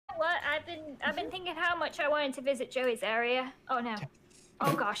I've been thinking how much I wanted to visit Joey's area. Oh no.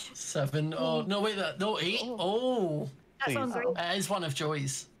 Oh gosh. 7. Oh no, wait, no 8. Oh. That's on great. It is one of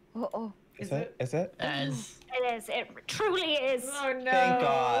Joey's. Oh. Is it? Is it? It is. It is. It truly is. Oh no. Thank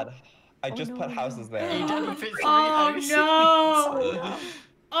God. I just put houses there. You didn't fit 3 Oh houses. no.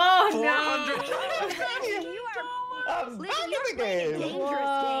 Oh 400. You are I'm Lizzie, back you're in the playing a game. dangerous game.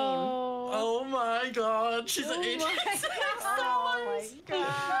 Oh my God, she's an idiot. Oh my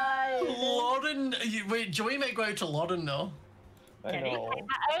God. Lauren, wait, Joey might go out to Lauren though. I know.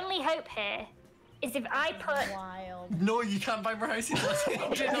 My only hope here is if I put. Wild. No, you can't buy more houses.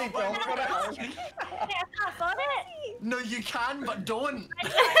 Jimmy, don't go to house. I can't afford it. No, you can, but don't.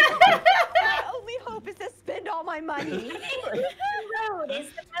 My only hope is to spend all my money. The road is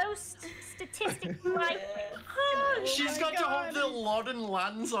the most statistically likely. She's got to hope that Lauren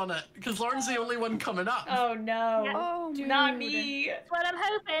lands on it, because Lauren's the only one coming up. Oh no. Yeah. Oh, Not me. That's what I'm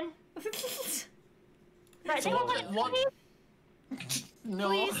hoping. Right, So what? No.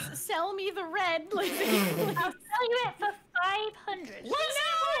 Please sell me the red, Lizzie. I'll sell you it for 500. It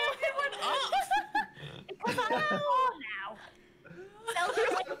went up. Because I'm poor now. Sell it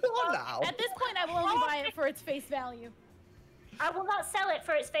Well, now. At this point, I will only buy it for its face value. I will not sell it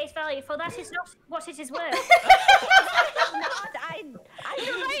for its face value, for that is not what it is worth. I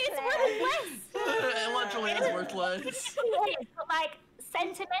You're right, it's worth less. It literally is worth less. But like,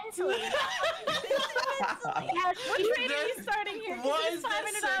 sentimentally. What trade are you starting here? What is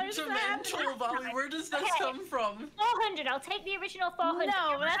 $500 this sentimental value? Where does this come from? 400. I'll take the original 400.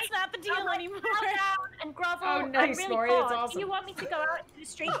 No, that's not the deal I'll, like, anymore. bow down and grovel. Oh, nice, I'm really Lori, poor. that's awesome. Do you want me to go out to the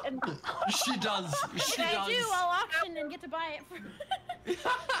street and? She does. She If I does. do, I'll auction and get to buy it for.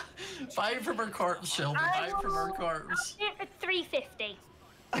 Buy it from her corpse, Shelby. Buy it from her corpse. I'll do it for 350.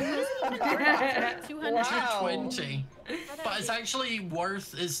 200. 220. But it's actually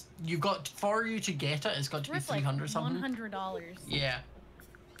worth is for you to get it, it's got to be Worth like 300 something. $100. Yeah.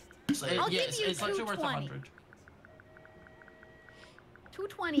 So I'll yeah, give you it's literally worth 220. 100.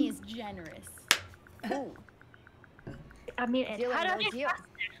 220 is generous. Ooh. I mean, it. Deal How do I or no do deal? faster?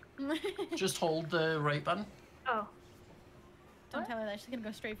 Just hold the right button. Oh, Don't tell her that. She's gonna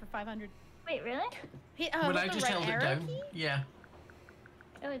go straight for 500. wait, really? When I just held it down. Key? Yeah.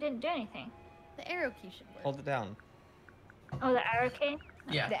 Oh, it didn't do anything. The arrow key should work. Hold it down. Oh, the arrow key.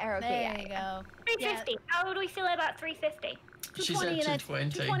 Yeah. The arrow key. There you go. 350. How do we feel about 350? She said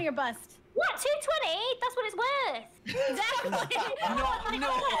 220. 220 or bust. What? 220? That's what it's worth. Exactly. No.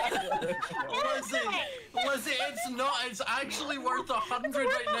 Lizzie, it's not. It's actually worth 100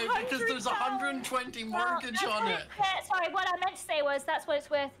 right now because there's 120 mortgage on it. Sorry, what I meant to say was that's what it's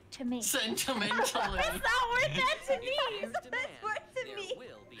worth to me. Sentimentally. It's not worth that to me. That's worth to me.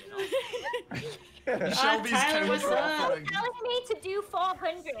 Shelby's Tyler, what's counter up? offering. Telling me to do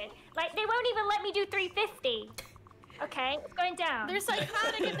 400. Like, they won't even let me do 350. Okay, it's going down. They're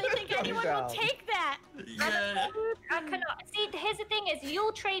psychotic if they think anyone will take that. Yeah. I cannot. See, here's the thing is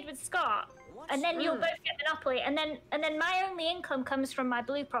you'll trade with Scott, and then you'll both get Monopoly, and then my only income comes from my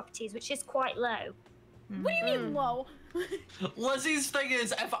blue properties, which is quite low. What do you mean low? Lizzie's thing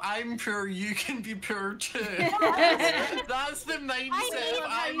is, if I'm poor, you can be poor too. That's the mindset. I If love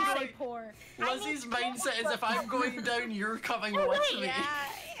how I'm you say going, poor. Lizzie's mindset is if I'm going down, you're coming with me.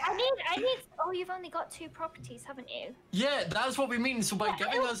 I need. Oh, you've only got 2 properties, haven't you? Yeah, that's what we mean. So by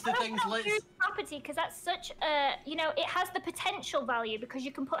giving us the things, let's. Property, because that's such a, you know, it has the potential value because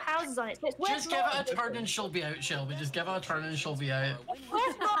you can put houses on it. So it's worth Just give more. it a turn and she'll be out, Shelby. Just give it a turn and she'll be out. It's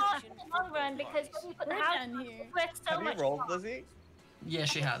worth more in the long run because when you put the We're house, done here. it's worth so Have much you rolled, more. Lizzie? Yeah,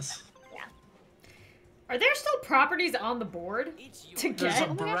 she has. Are there still properties on the board to There's a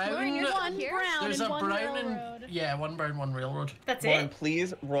get? brown. One brown There's and a one brown railroad. and yeah, one brown, one railroad. That's Lauren, it?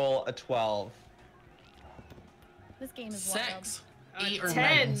 please roll a 12. This game is wild. 6, 8 or 10.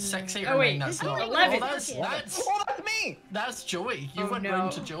 9. 6, 8 Oh, or wait. 9. That's not. 11. Oh, that's Oh, that's me! that's Joey. You Oh, went no.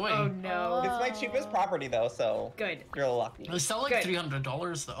 round to Joey. Oh no. It's my cheapest property though, so Good. you're lucky. It's still like Good.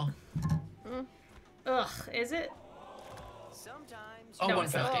 $300 though. Ugh, is it? Oh, No,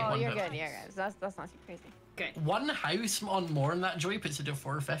 150. Oh, you're 150. good. You're good. That's not too crazy. Good. One house on more than that, Joey puts it to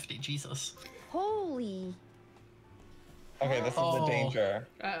 450. Jesus. Holy. Okay, this is the Oh. danger.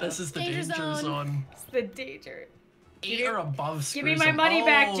 This is the Danger danger zone. zone. It's the danger. 8 or above. Give me screws my him. money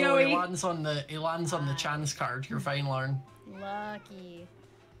back, Oh, Joey. He lands on the chance card. You're fine, Lauren. Lucky.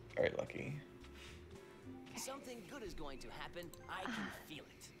 Very lucky. Something good is going to happen. I can feel it.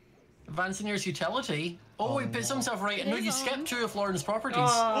 Advancing year's utility. Oh, he puts himself right. It No, is you on. skipped 2 of Lauren's properties.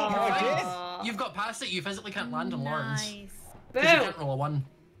 Oh, You're fine. nice. You've got past it. You physically can't land on Lauren's. Nice. Because you Boom. can't roll a 1.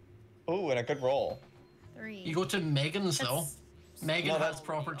 Ooh, and a good roll. 3. You go to Megan's though. That's Megan No, has that's-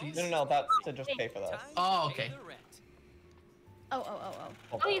 properties. No, that's to just pay for this. Oh, okay. Oh.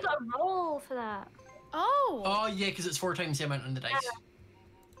 Oh, you got a roll for that. Oh. Oh, yeah, because it's 4 times the amount on the dice.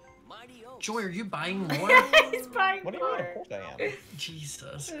 Mighty oaks. Joey, are you buying more? He's buying What do you mean? more. Of course I am.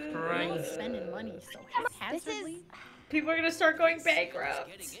 Jesus Really Christ. spending money so haphazardly. People are gonna start going bankrupt.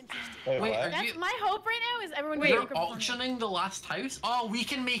 Getting interesting. Wait, Wait, what? are That's you my hope right now is everyone Wait, gets you're bankrupt before me. auctioning the last house? Oh, we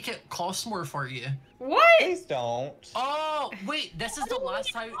can make it cost more for you. What? Please don't. Oh, wait, this is the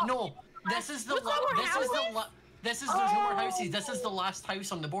last house. No, this is the What's no more this is there's no more houses. This is the last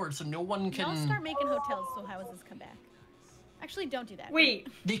house on the board, so no one Don't can. start making hotels so houses come back. Actually, don't do that. Wait,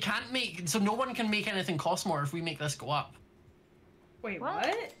 They can't make, so no one can make anything cost more if we make this go up. wait, What?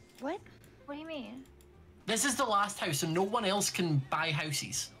 what? What? What do you mean? This is the last house, so no one else can buy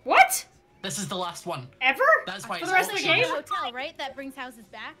houses. What? This is the last one. Ever? That's why For it's the rest of the auctioned. game? A hotel, right? That brings houses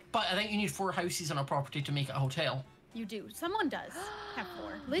back. But I think you need 4 houses on a property to make it a hotel. You do. Someone does have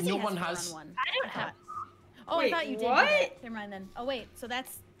 4. Lizzie No has one 4 has. on one. I don't have. thought. Oh, Wait, I thought you did. what? do that. Never mind then. Oh wait, so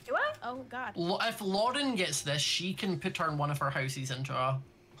that's. Do I? Oh god. If Lauren gets this, she can turn one of her houses into a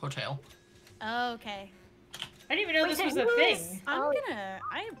hotel. Okay. I didn't even know Wait, this was a who thing. is- I'm Oh. gonna.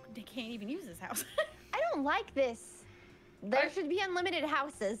 I can't even use this house. I don't like this. There should be unlimited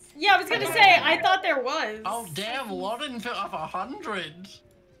houses. Yeah, I was gonna say, I thought there was. Oh damn, Lauren put up 100.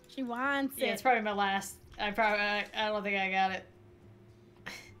 She wants it. Yeah, it's probably my last. I don't think I got it.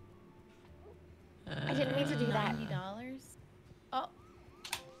 I didn't mean to do that. $90. Oh.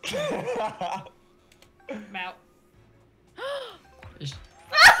 I'm out. Is-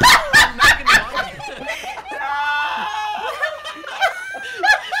 Megan won.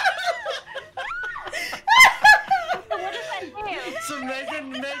 What does that do? So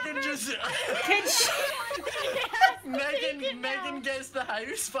Megan just Can she... Megan gets the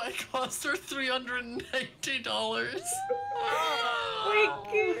house, but it cost her $390. Wait, Wait,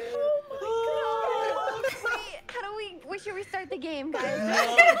 how do we should restart the game, guys?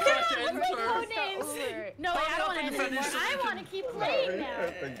 No, fuck enter. Over. No, Hurry I up don't want and to anymore. finish it. I want to keep playing now.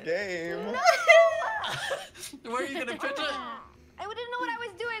 the game. Where are you gonna put it? I didn't know what I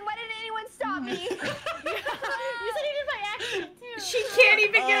was doing. Why didn't anyone stop me? You said you did by accident too. She can't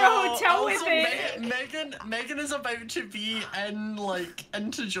even get a hotel with Also, it. Megan is about to be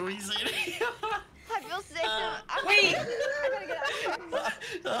into Joey's area. I feel sick. Wait. I gotta get out.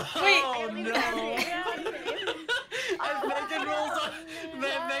 Oh don't even no! have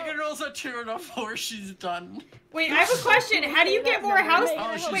If Megan rolls a 2 and a 4, she's done. Wait, I have a question. How do you get more house?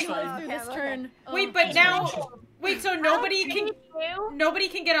 Oh, she's Wait, fine. Through this Okay. turn. wait, Oh, but geez. now, wait. So nobody can You?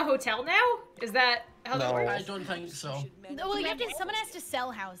 get a hotel now? Is that how that No. works? I don't think so. Well, you have to. Someone has to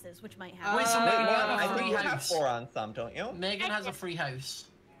sell houses, which might happen. Wait, so Megan, you have I a think free you have house. 4 on some, don't you? Megan has a free house.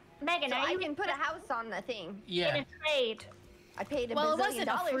 Megan, So are I you can put a house on the thing. Yeah. in a trade? I paid a Well, it bazillion wasn't a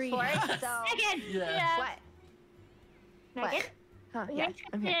dollars free for it, house. so Megan! Yeah. what? Megan? What? Huh, Are you yeah.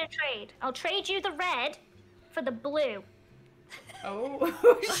 interested Okay. in a trade? I'll trade you the red for the blue. Oh.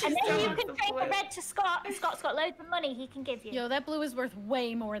 she's And then done you with can the trade blue. the red to Scott, and Scott's got loads of money he can give you. Yo, that blue is worth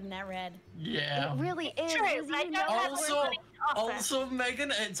way more than that red. Yeah. It really is. True, Lizzie, but I you don't know have that more Also, money to offer. also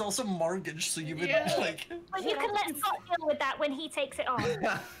Megan, it's also mortgage, so you would Yeah. like. But you can let Scott deal with that when he takes it on.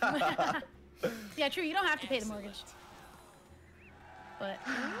 Yeah, true. You don't have to pay the mortgage. But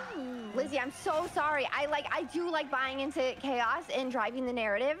Lizzie, I'm so sorry. I do like buying into chaos and driving the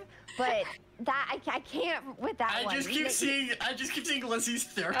narrative, but that I can't with that I one. just keep seeing Lizzie's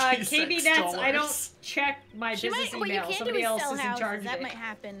 $36. KB Nets, I don't check my she business might. What you email. can do Somebody is else sell is in houses. charge of That it. might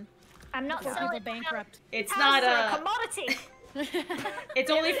happen I'm not before selling people bankrupt. It's house not for a a. commodity. It's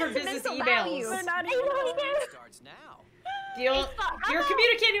only for It's business mental emails. value. Are you really do? Starts now. You're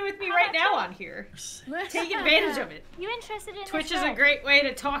communicating with me right now on here. Take advantage of it. You interested in Twitch this is a red? great way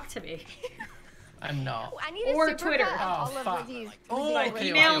to talk to me. I'm not. I need a Or supercut Twitter. of Oh, all fuck. of Lizzie's. Oh, My okay,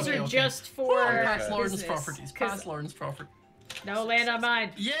 emails okay, are okay. just for Pass Lauren's business, properties. 'cause Pass Lauren's property. no land on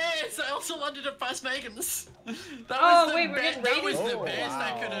mine. Yes, I also landed at past Megan's. That Oh, was the wait, we're getting that was rated? the Oh, best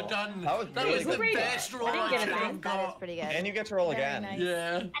I could have wow. done. That was really the good. best roll I didn't I get a could thing. have That is got. pretty good. And you get to roll Very again. nice.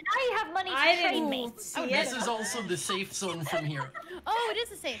 Yeah. And now you have money to I trade didn't me. see This it. is also the safe zone from here. Oh, it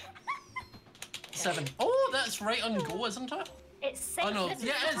is a safe. 7. Oh, that's right on go, isn't it? It's safe. Oh, no. This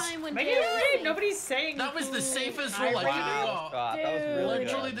Yeah, is it the is. time when Am I Jay getting was rated? safe. Nobody's saying. That was the safest I roll I could rated have Wow, got. Scott, that was really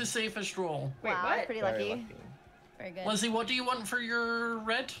Literally good. the safest roll. Wait, wow, what? pretty Very lucky. lucky. Very good. Lizzie, what do you want for your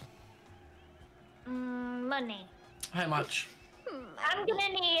red? Money. How much? I'm gonna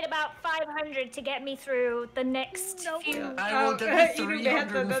need about 500 to get me through the next few. I will Oh, give you you do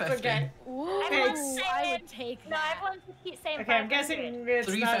math, then that's 350. okay. Ooh, Everyone's I saying- would take No, that. everyone keeps saying Okay, I'm 500. guessing it's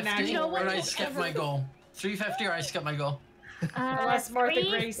not an 350 actual No or one I will skip ever- my goal. 350 or I skip my goal. Unless Martha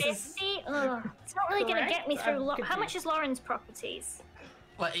Grace is 350. Ugh, it's not really gonna get me correct. through. I'm How much is Lauren's properties?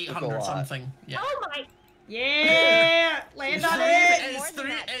 Like a 800 lot. something. Yeah. Oh my! Yeah, land on it. It's More than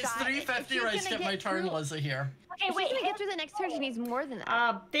that, 350 Scott. right. If she's Skip gonna my get turn, through- Lizzie here. Okay, If wait. she's gonna get through the next turn, she needs more than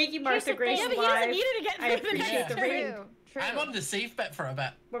that. Thank you, Here's Martha the Grace thing. Yeah, but he doesn't Live. need her to get I through the appreciate next the turn. rating. True. I'm on the safe bet for a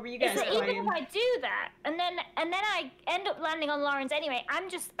bit. What were you Is guys that even playing? if I do that, and then I end up landing on Lauren's anyway, I'm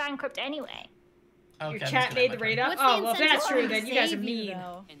just bankrupt anyway. Okay, Your I'm chat just made gonna the my rate turn. up? What's Oh, the well, if that's incentive true, to then you guys are save you, mean.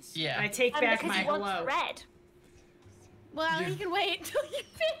 though? Yeah. I take back Because my he wants hello. red. Well, You- you can wait until you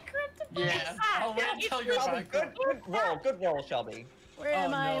bankrupt. Yeah. I'll wait until you're Shelby, bankrupt. good roll, Shelby. Where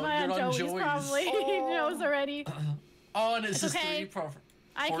am I? Am I you're on on Joey's? Joey's. Probably. He knows already. Oh, and it's It's just okay. 3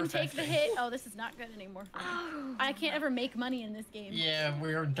 I can take the 450. hit. Oh, this is not good anymore. I can't ever make money in this game. Yeah,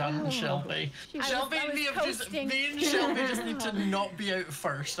 we're done, Shelby. was- Shelby, I was me coasting. and Shelby just need to not be out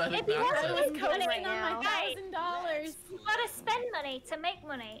first. I think If you that's want I it. was Money coasting right on now. my $1,000. You gotta spend money to make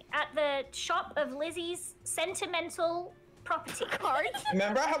money at the shop of Lizzie's sentimental property cards.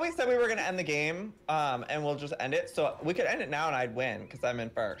 Remember how we said we were gonna end the game, and we'll just end it? So we could end it now and I'd win because I'm in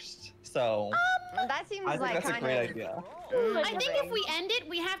first. So That seems I think like that's a kind great of. idea. I think if we end it,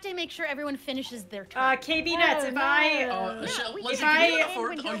 we have to make sure everyone finishes their turn. KB Nuts, if I Oh, Lizzie, I can you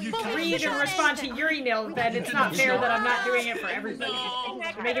afford? Oh, you But can. we read should and not respond to end. your email, then it's not fair that I'm not doing it for everybody.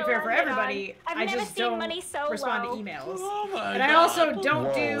 To make it fair for everybody, I've I never just seen don't money so respond low. to emails. Oh my And I God. also don't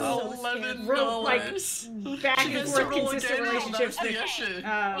Whoa. do $11. back She and gets to forth roll consistent again, relationships that's the with issue.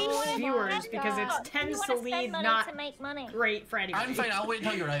 You wanna viewers spend- because it you tends wanna to spend lead money not to make money. great for anybody. I'm fine. I'll wait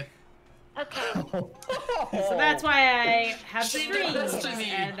until you're out. Okay. So that's why I have She did this streams to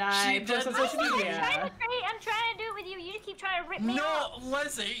me. and I She post on did social this to me. media. I'm trying to do it with you. You just keep trying to rip me No, off.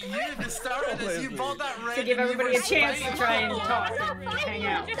 Lizzie, you started this. You bought that red. To give and you everybody were a chance to spying try on and me. talk I'm not and fighting hang you,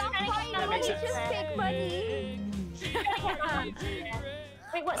 out. I'm just trying to Fine, get let's money. just take money.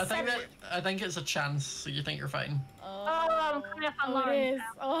 Wait, what's I think it's a chance. So you think you're fine? Oh, I'm coming up on Oh, Lauren. it is.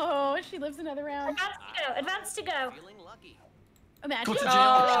 Oh, she lives another round. Advance to go. Feeling lucky. Imagine. Go to jail.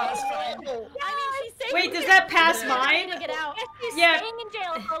 Oh. That's fine. I mean, she's saying Wait, does that pass she's mine? trying to get out. Yes, she's Yeah. staying in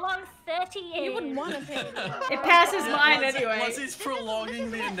jail for a long 30 years. You wouldn't want to pay. It passes mine Lizzie- anyway. Lizzie's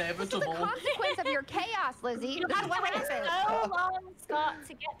prolonging the This is the inevitable. consequence of your chaos, Lizzie. You This is have what to wait happens. so long, Scott,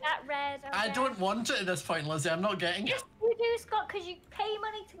 to get that red. I okay? don't want it at this point, Lizzie. I'm not getting it. Yes, you do, Scott, because you pay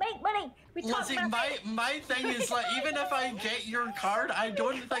money to make money. We talked Lizzie, about my thing is like, even if I get your card, I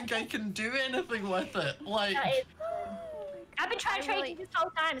don't think I can do anything with it. Like, that is- I've been trying to I trade really- you this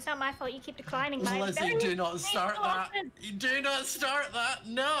whole time. It's not my fault. You keep declining my Lizzie, very do not start reasonable that. offers. You do not start that.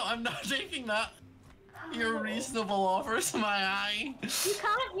 No, I'm not taking that. Your reasonable offers, my eye. You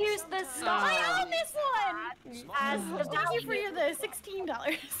can't use the Scott I own this one. as the Thank you for value. the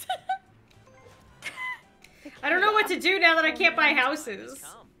 $16. I don't know what to do now that I can't buy houses.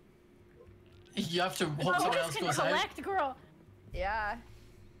 Come. You have to hope Oh, someone this else can goes out. collect, girl. Yeah.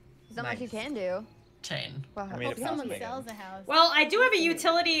 There's not much you can do. 10. Well, I mean, Hope it someone passed me sells again. a house. Well, I do have a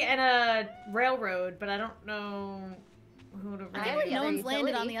utility and a railroad, but I don't know who to I I think have railroad. the no other one's landed on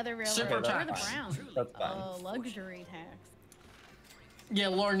utility. the other railroad. Super We're the tax. brown. That's fine. Oh, luxury tax. Yeah,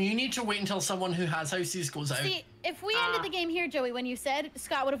 Lauren, you need to wait until someone who has houses goes out. See, if we ended the game here, Joey, when you said,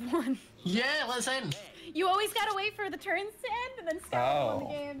 Scott would have won. Yeah, let's end. You always gotta wait for the turns to end, and then Scott will win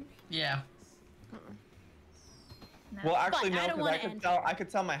the game. Yeah. Well, actually, But I no, don't because wanna I could end. sell. I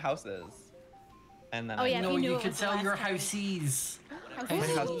could sell my houses, and then Oh, yeah, if No, you knew you it could was the sell last your turn. houses.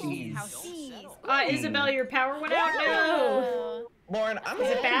 Houses. Houses. Isabel, your power went out? No. Lauren, I'm Is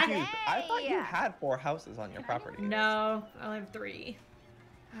it so back? confused. I thought you Hey. had 4 houses on your property. No, I only have 3.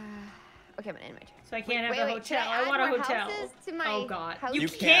 Okay, I'm gonna end my turn. So I can't have Wait, the wait, should hotel. I I add want a more hotel. houses to my Oh god. house? You You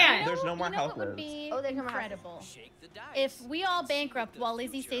can't. can't. There's no more you know what would houses. be Oh, there's no more incredible? Shake the dice. If we all bankrupt while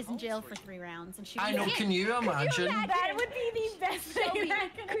Lizzie stays in jail for 3 rounds and she I know, wins. can you imagine? That would be the best thing.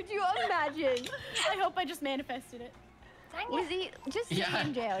 Could you imagine? I hope I just manifested it. Dang it. Lizzie, just stay Yeah.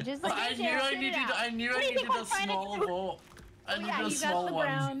 in jail. Just I stay in knew jail. I Sit it needed out. I knew I What do you needed think a I'm trying to small do? vote. I needed yeah, a You small got the one.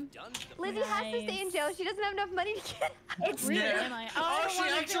 brown. Done to the Lizzie has to stay in jail. She doesn't have enough money to get out. It's Really? Yeah. Am I? Oh, Oh, I don't she want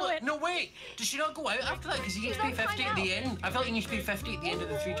to do actually. it. No, wait. Did she not go out after that? Because you need to pay She's on 50 at the timeout. end. I felt you need to pay 50 at the end of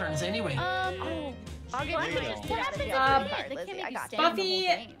the 3 turns anyway. I'll get What you happens just if get out of they jail Um, free card, They can't Lizzie. make I you got stay you. on the whole Buffy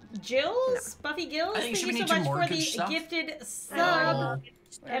game. Gills? Buffy Gills? I think Thank she you would so need to much for the mortgage stuff. gifted sub. Oh.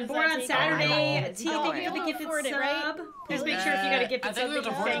 And does born that on take? Saturday. Oh, T, no. thank you for the You'll gifted afford it, right? sub. Please make sure if you got a gifted I think we sub would that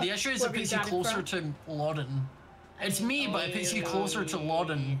you afford it. thank The issue is it whoever puts you got it closer from. to Loudon. It's me, but it puts you closer to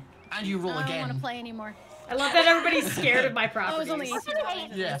Loudon. And you roll I don't want to again. play anymore. I love that everybody's scared of my Oh, it properties. was only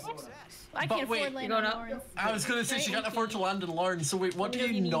 $18. Yeah. I But can't wait, afford land you're on going up? Lawrence. I was gonna say she can't afford to land in Lauren, so wait, what do Let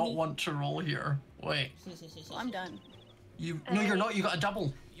me you know if you not need me. want to roll here? Wait. Well, I'm done. No, you're not. You got a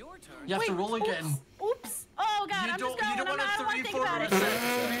double. Your turn. You have to roll again. Oops. Oh god, You I'm don't. just going. You don't want I don't a want 3, to think 4, about 6, it.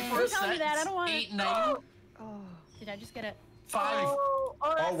 3, 4, Don't tell me that, I don't want 6, it. 8, 9, Oh. Did I just get it? 5. Oh,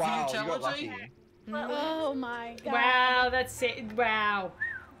 Oh wow, you Futility? got lucky. Oh my god. Wow, that's it. Wow.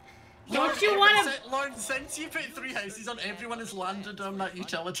 Lauren, Don't you want to? Lauren, since you put 3 houses on, everyone has landed on that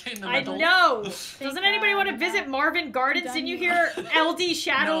utility in the I middle. know. Doesn't anybody want to visit Marvin Gardens? Didn't you hear LD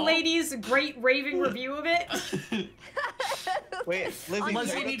Shadow No. Lady's great raving review of it? Wait, Lizzie.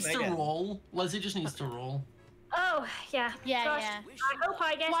 Lizzie play needs with to Megan. roll. Lizzie just needs to roll. Oh, yeah. Yeah, Gosh, yeah. I hope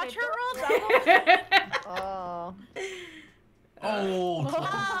I get Watch it. her roll double. Oh. Oh.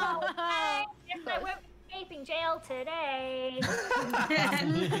 Oh, hey, guess I won't be escaping jail today.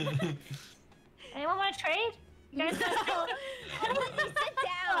 Anyone want to trade? You guys Sit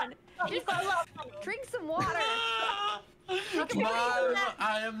down. Oh, you've got a lot of money. Drink some water. Man,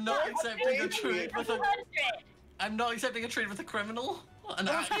 I am not accepting a trade with a. 200. I'm not accepting a trade with a criminal. An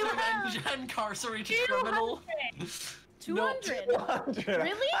active incarcerated criminal. 200. 200.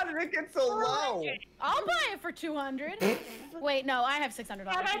 Really? How did it get so low? I'll buy it for 200. Wait, no, I have $600.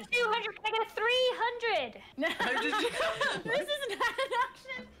 I got 200. Can I get a 300? No. How did you? This isn't an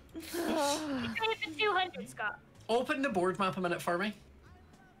option. You trade for 200, Scott. Open the board map a minute for me.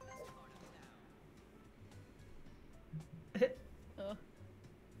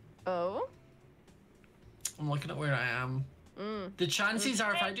 Oh. I'm looking at where I am. The chances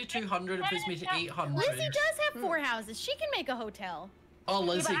are if I do 200, it puts me to 800. Lizzie does have 4 houses. She can make a hotel. Oh,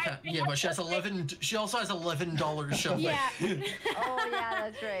 Lizzie can. Yeah, but she has 11. She also has $11 showing. Yeah. Oh yeah,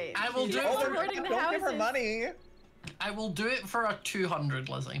 that's right. I will do it. Oh, For, Converting the don't give her houses. money. I will do it for a 200,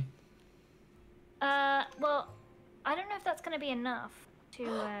 Lizzie. Well, I don't know if that's going to be enough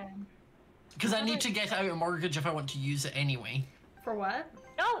to, Because I need to get out a mortgage if I want to use it anyway. For what?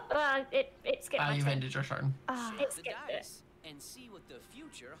 Oh, it skipped my You've turn. ended your turn. It Roll the skipped it. dice and see what the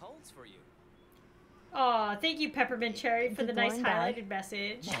future holds for you. Oh, thank you, Peppermint Cherry, for Did the nice Lauren die? highlighted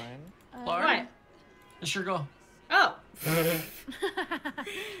message. Fine. Lauren? What? Sure go. Oh.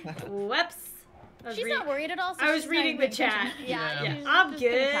 Whoops. She's not worried at all. So I was she's reading not the paying chat. attention. Yeah. Yeah, she's I'm just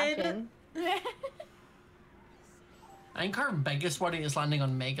paying good. attention. I think our biggest worry is landing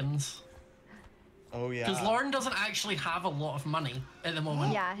on Megan's. Oh yeah. Because Lauren doesn't actually have a lot of money at the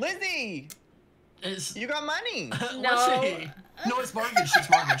moment. Yeah. Lizzie, It's you got money. No. Lizzie. No, it's mortgaged. It's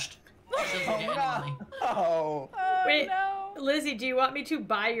mortgaged. She doesn't get any money. Oh. Oh, Wait, no. Lizzie, do you want me to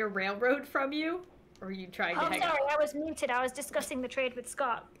buy your railroad from you? Or are you trying to Oh, hang sorry, out? I was muted. I was discussing the trade with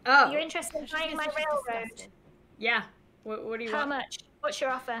Scott. Oh, You're interested in buying my railroad? yeah. What do you How want? much? What's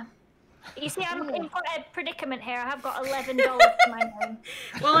your offer? You see, I'm in quite a predicament here. I have got $11 to my name.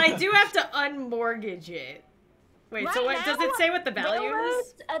 Well, I do have to unmortgage it. Wait, so Right what does now, it say what the value is?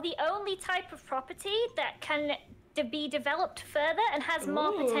 railroads are the only type of property that can be developed further and has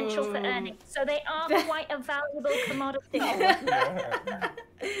more potential for Ooh. earnings. So they are quite a valuable commodity.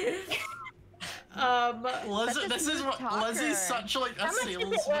 Lizzie, a this is smooth what talker. Lizzie's such like a How much is it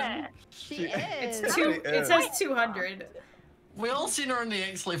salesman. worth? She It's is. It says 200. We all seen her in the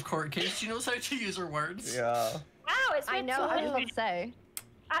ex-slave court case. She knows how to use her words. Yeah. Wow, it's worth I know. I was about 200. to say.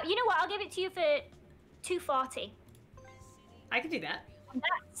 You know what? I'll give it to you for 240. I could do that.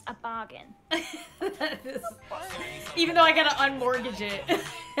 That's a bargain. Even though I gotta unmortgage it.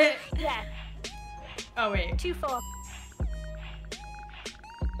 Yeah, Oh, wait. 240.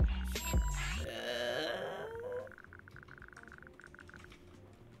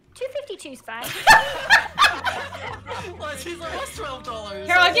 $252's fine. Lizzie's like, what's $12?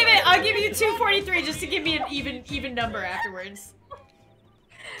 Here, I'll give you 243 just to give me an even number afterwards.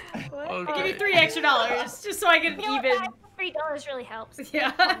 I'll give you $3 extra just so I get You know even. what? $3 really helps.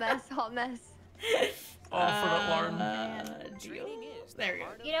 Yeah. Hot mess. Hot mess. Oh, for that, Lauren. Deal. There you go.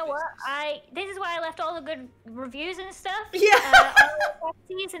 You know what? This is why I left all the good reviews and stuff. Yeah. All the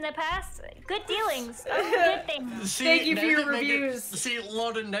properties in the past. Good dealings. Good things. See, Thank you for now your that Megan- reviews. See,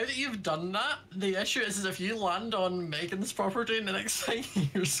 Lauren, now that you've done that, the issue is if you land on Megan's property in the next thing,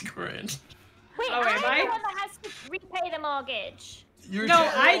 you're screwed. Wait, Oh, wait, I'm am I? the one that has to repay the mortgage. You're No,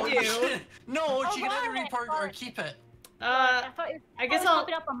 just- I do. No, Oh, she can either Lauren, report or Lauren. keep it. I thought you I guess I'll I'll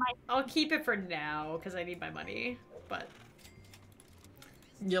keep it up on my. I'll keep it for now because I need my money. But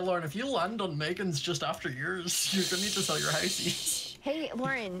Yeah, Lauren, if you land on Megan's just after yours, you're gonna need to sell your houses. Hey,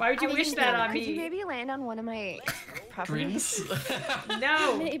 Lauren. Why would you I was wish thinking, that on could you me? maybe land on one of my properties? Dreams.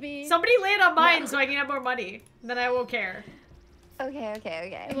 no. Maybe. Somebody land on mine so I can have more money. Then I won't care. Okay, okay,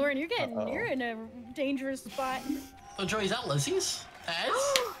 okay. Lauren, you're in a dangerous spot. Oh, Joey, is that Lizzie's? Ed?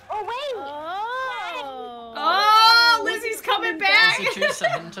 Oh wait. Oh. Oh, Lizzie's coming back. Is it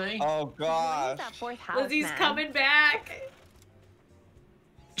 270? Oh What is gosh. that fourth house, Lizzie's man? coming back.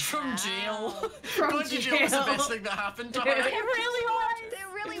 From jail. From Going to jail was the jail. best thing that happened to her. It really was. It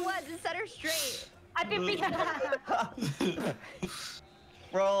really was. It set her straight. I've been beaten.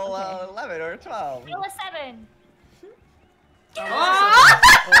 Roll 11 or 12. Roll a 7.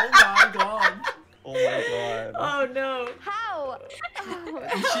 Oh my god. Oh my god. Oh no. How?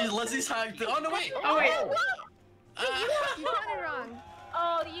 Oh, Lizzie's hacked. Oh no, wait. Oh wait. you counted wrong.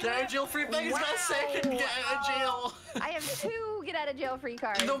 Oh, you. Get out of jail free. Megan's got a second get out of jail. I have 2 get out of jail free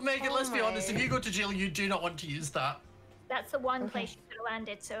cards. No, Megan, Oh let's be my. honest. If you go to jail, you do not want to use that. That's the one place you could have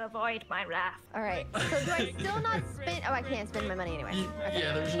landed, so avoid my wrath. All right. So do I still not spend? Oh, I can't spend my money anyway. Okay.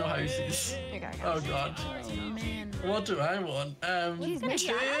 Yeah, there's no houses. Okay. Oh god. Oh man. What do I want? Jeez, maybe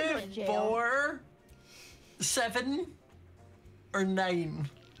I would go to 2, jail. 4, 7, or 9.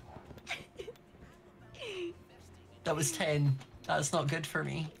 That was 10. That's not good for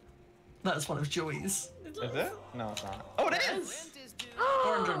me. That's one of Joey's. Is it? No, it's not. Oh, it is!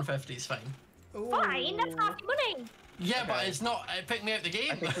 450 is fine. Fine, that's half your money. Yeah, but Okay. it's not. It picked me out the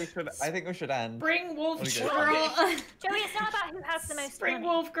game. I think we should end. Spring Wolf What do you Girl. Joey, it's not about who has the most Spring money.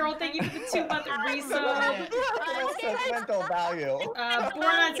 Wolf Girl, thank you for the 2-month resub. Sentimental value. Born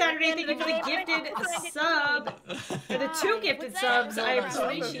on Saturday, thank you for the gifted sub. For the 2 gifted subs, I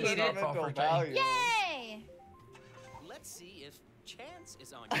appreciate it. Sentimental value. Yay! Let's see if chance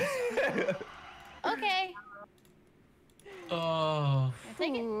is on your side. Okay. Oh, I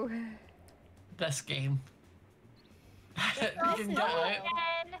take it. Ooh. this game. You can get out.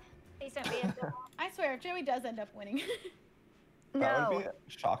 Again. Please don't be a double. I swear, if Joey does end up winning. That would No, be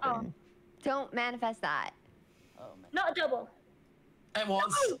shocking. don't manifest that. Oh my. Not a double. It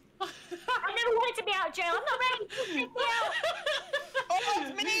was. I never wanted to be out of jail. I'm not ready to take me out. Oh,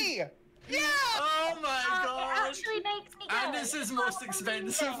 it's me! Yeah! Oh my It god. actually makes me And go. this is most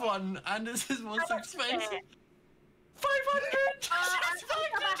expensive one. And this is most How much is expensive. it? 500. I think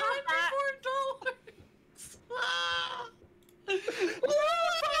I'm gonna have that.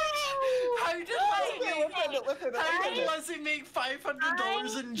 How did Lizzie make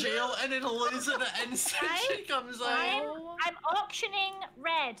 $500 in jail and then lose it the instant she comes out? I'm auctioning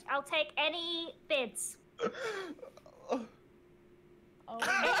red. I'll take any bids. Oh.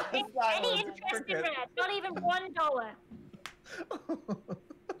 Any interest in red. Not even $1.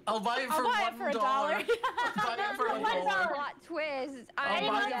 I'll buy it I'll for buy it for $1. I'll buy it for $1. $1. Plot twist. I'll I'm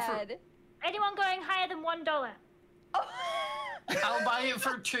buy it for- dead. Anyone going higher than $1? I'll buy it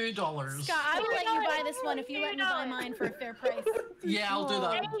for $2. Scott, I will let you buy this one if you let me buy mine for a fair price. Yeah, I'll do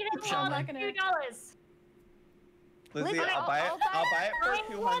that. Anyone Shall I? $2. Lizzie, Lizzie, I'll buy it. I'll buy it I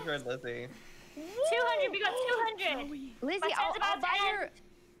for want- 200, Lizzie. 200. We got 200. Lizzie, My turns about to end.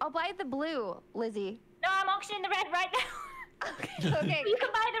 I'll buy the blue, Lizzie. No, I'm auctioning the red right now. Okay. You can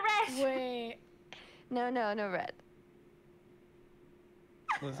buy the red. Wait. No red.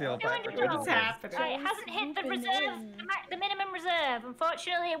 Lizzie, I'll buy it for $200. 200. What's happening? It hasn't hit the Swooping reserve, in. the minimum reserve.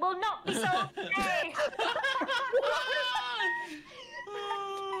 Unfortunately, it will not be sold today.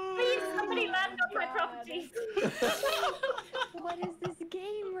 Please, somebody land on my God. properties. What is this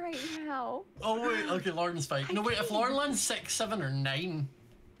game right now? Oh wait, okay, Lauren's fine. No wait, if Lauren lands 6, 7, or 9,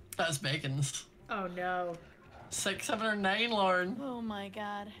 that's Megan's. Oh no. 6, 7, or 9, Lauren. Oh my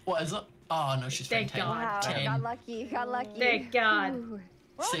god. What is it? Oh no, she's fine. Thank 10. God. Wow, 10. got lucky, got lucky. Thank God. Ooh.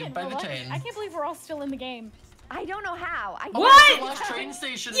 We're all Saved getting by real the lucky. 10. I can't believe we're all still in the game. I don't know how. I Oh, What? it's the last train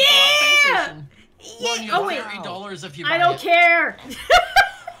station. It's the last train Yeah! station. Lauren, you Oh, have wait. $30 if you buy I don't it. care.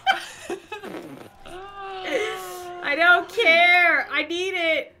 I don't care. I need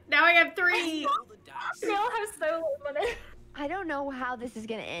it. Now I have 3. Roll the dice. They all have so little money. I don't know how this is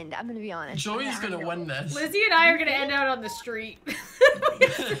gonna end. I'm gonna be honest. Joey's gonna win this. Lizzie and I are gonna end out on the street.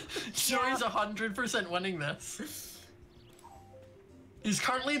 Joey's 100% winning this. He's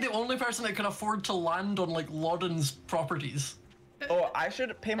currently the only person that can afford to land on like Lauren's properties. Oh, I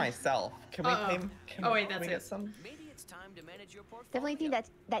should pay myself. Can we Uh-oh. pay? Can Oh, we, wait, can that's we it. get some? Maybe it's time to manage your portfolio. Definitely think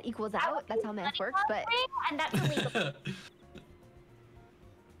that equals out. That's how math works. But And that's illegal.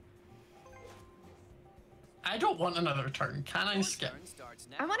 I don't want another turn. Can I skip? Turn starts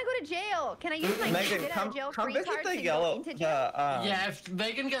now. I want to go to jail. Can I use my Megan, get out of jail come free visit card the to yellow. go into jail? Yeah, if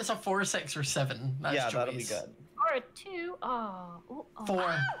Megan gets a 4, 6, or 7, that's yeah, Joey's. that'll be good. Or a 2. Oh. Ooh, oh.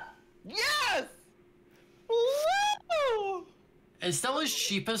 4. Yes! Woo! It's still his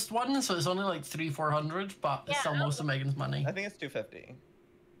cheapest one, so it's only like 300, 400, but it's still Yeah. most of Megan's money. I think it's 250.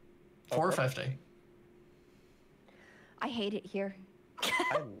 450. I hate it here.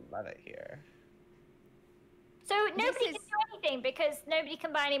 I love it here. So nobody can is- do anything because nobody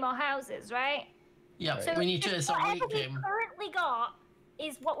can buy any more houses, right? Yeah, So we need to. just It's a whatever wait we game. currently got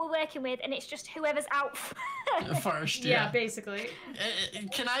is what we're working with, and it's just whoever's out first. Yeah, basically.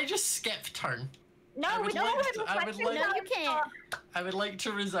 Can I just skip turn? No, we don't. You can't. I would like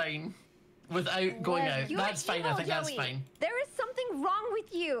to resign without going out. That's fine. I think that's fine. There is something wrong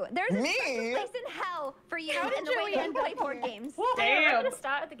with you. There's a special place in hell for you in the way you play board games. Damn. We're gonna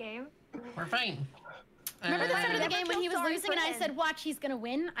start the game. We're fine. Remember the start of the game when he was losing and I said, watch, he's gonna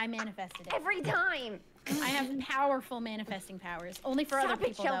win? I manifested it. Every time. I have powerful manifesting powers. Only for other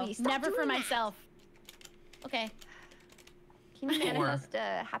people, Shelby. though. Never for myself. Okay. Can you manifest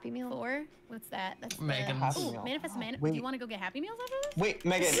a Happy Meal? 4? What's that? That's Megan. Ooh, manifest Do you want to go get Happy Meals after this? Wait,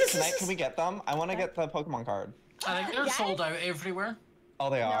 Megan, can we get them? I want to get the Pokemon card. I think they're sold out everywhere.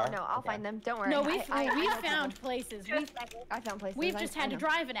 Oh, they are? No, I'll find them. Don't worry. No, we've found places. I found places. We've just had to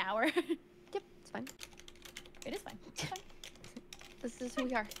drive an hour. Yep, it's fine. It is fine. It's fine. This is who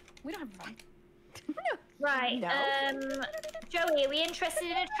we are. We don't have fun. Right. No. Joey, are we interested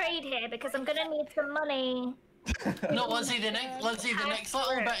in a trade here? Because I'm gonna need some money. No, Lizzie. The next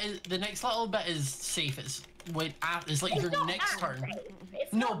little bit is safe. It's like your not next that turn. safe.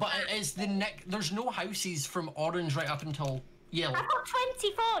 It's No, not but that. it's the next. There's no houses from orange right up until yellow. I've got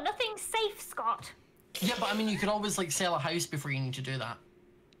 24. Nothing's safe, Scott. Yeah, but I mean, you could always like sell a house before you need to do that.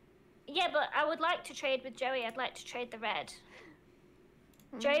 Yeah, but I would like to trade with Joey. I'd like to trade the red.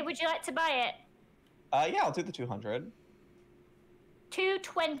 Joey, would you like to buy it? Yeah, I'll do the 200.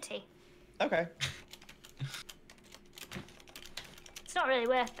 220. Okay. It's not really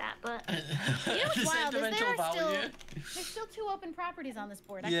worth that, but You know what's The wild is sentimental value. there's still 2 open properties on this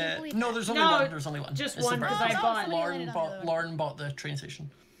board. I Yeah. can't believe No, that. there's only No, one. There's only one. just It's the one, 'cause birthday. I bought. Lauren bought the train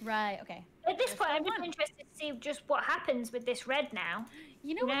station. Right, okay. at this point, I'm just interested to see just what happens with this red now.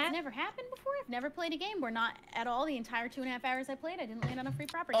 You know Nah. what's never happened before? I've never played a game where not at all the entire 2.5 hours I played, I didn't land on a free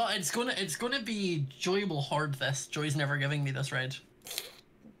property. Oh, it's gonna be Joy will hoard this. Joy's never giving me this red.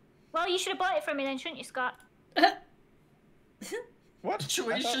 Well, you should have bought it from me then, shouldn't you, Scott? What? Joy's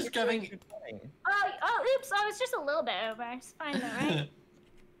I thought just you were giving. 220. Oh, oops! I was just a little bit over. It's fine though, right?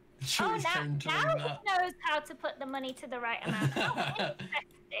 Joy's trying to now win he that. knows how to put the money to the right amount. Oh,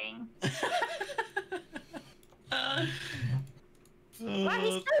 interesting. Wow,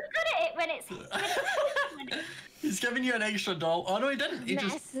 he's so good at it when it's. He's giving you an extra doll. Oh no, he didn't. He Mess.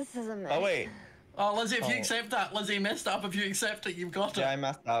 just. This is a mess. Oh, wait. Oh, Lizzie, if you Oh. accept that, Lizzie messed up. If you accept it, you've got it. Yeah, I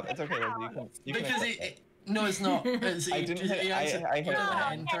messed up. It's okay, Lizzie. You can Because accept it. no, it's not. It's, I didn't hit- I hit didn't Oh,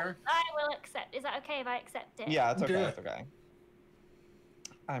 enter. yes, I will accept. Is that okay if I accept it? Yeah, it's okay. Do it. It's okay.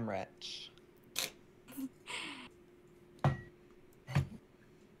 I'm rich.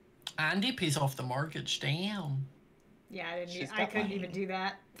 Andy pays off the mortgage. Damn. Yeah, She's I got couldn't money. even do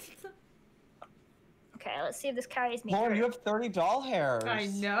that. Okay, let's see if this carries me. Lauren, through. you have 30 doll hairs. I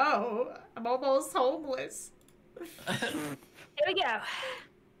know. I'm almost homeless. Here we go.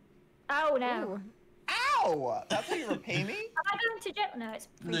 Oh no. Ooh. Ow! That's how you repay me? Am I going to jail? No, it's.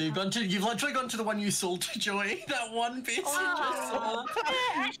 No, you've literally gone to the one you sold to Joey. That one piece you just sold.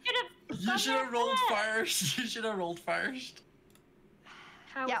 I should have. You should have rolled first. You should have rolled first.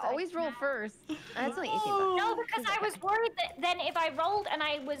 How Yeah, was I always roll mad? first. That's only 18 bucks. No, because I was worried that then if I rolled and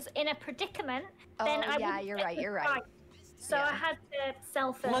I was in a predicament, then Oh, I yeah, wouldn't you're get right, the you're right. price. So Yeah. I had to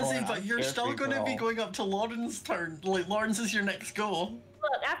sell first. Lizzie, Lauren, but I'm you're scared still for you, going to be girl. going up to Lauren's turn. Like, Lauren's is your next goal.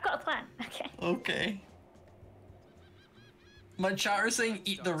 Look, I've got a plan. Okay. Okay. My chat are saying,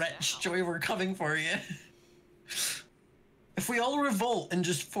 eat the rich, Joey, we're coming for you. If we all revolt and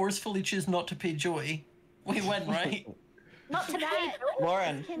just forcefully choose not to pay Joey, we win, right? Not to pay.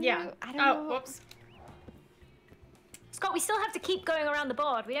 Lauren. Can Yeah. you? I don't Oh, know. whoops. Scott, we still have to keep going around the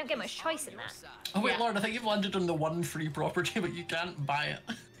board. We don't get much choice in that. Oh wait, Yeah. Lauren, I think you've landed on the one free property, but you can't buy it.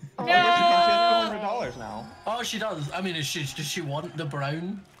 Oh, No! She has $200 now. Oh, she does. I mean, does she want the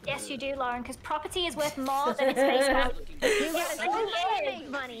brown? Yes, you do, Lauren, because property is worth more than its face value. You gotta Yes, spend money to it is. make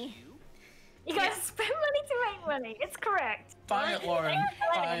money. You gotta spend money to make money. It's correct. Buy it, Lauren.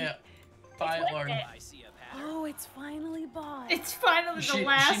 Buy it. Buy it, worth Lauren. it. I see a pattern. Oh, it's finally bought. It's finally the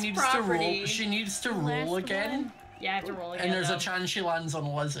last needs property. to roll. She needs to roll Last again, one. Yeah, I have to roll again. and there's though. a chance she lands on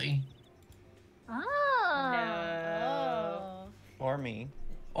Lizzie Oh. No. Or me.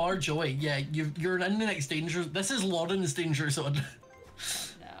 or Joey. Yeah, you're in the next danger. This is Lauren's danger zone.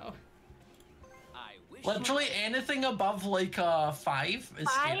 No. I wish Literally anything above like 5 is 5?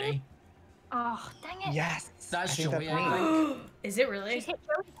 scary. Oh, dang it. Yes. That's I think Joey, that's I me. think. Is it really? She's hit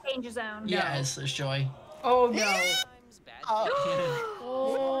Joey's danger zone. Yeah, it's Joey. Oh no. times bad.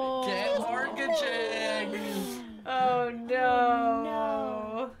 Oh. Get mortgaging. Oh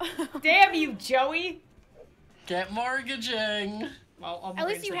no. Damn you, Joey. Get mortgaging. Well, I'll At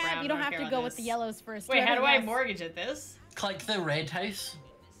least mortgage you the have. brown, You don't I have to care go about with the this. yellows first. Wait, how do I Everything else- mortgage at this? Click the red house.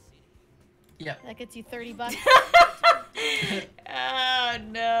 Yep. That gets you 30 bucks. Oh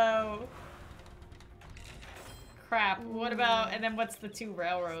no. Crap. What about, and then what's the 2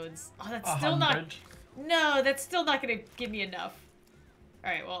 railroads? Oh, that's still not. 100. No, that's still not gonna give me enough.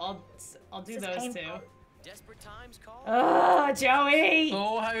 All right, well I'll do This is those painful. 2. Desperate times call. Oh, Joey.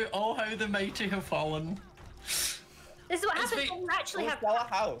 Oh how the mighty have fallen. This is what It's happens be- when you actually You have sell a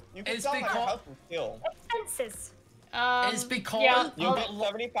house. You can It's sell like a because- house and steal. expenses. It's because yeah, You get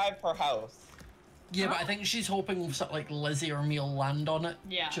 75 per house. yeah, but I think she's hoping something like Lizzie or me will land on it.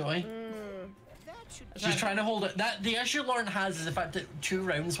 Yeah. Joy. That should She's trying to hold it. That the issue Lauren has is the fact that 2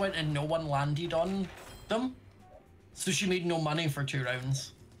 rounds went and no one landed on them, so she made no money for 2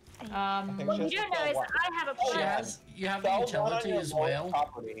 rounds. I think What she you has to don't know sell is one. I have a She plan. has. You have the Sell one on utility your as lowest well.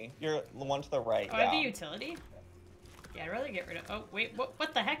 Property. You're the one to the right. Oh, yeah. the utility? Yeah, I'd rather get rid of. Oh, wait,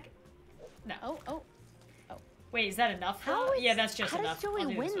 what the heck? No. Oh. Wait, is that enough? How though? is- Yeah, that's just How enough. does Joey I'll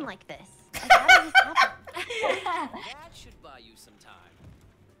do this win one. like this? Like, how does this happen? that should buy you some time.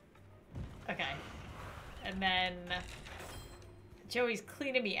 Okay. And then Joey's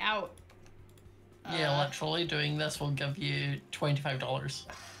cleaning me out. Yeah, literally doing this will give you $25.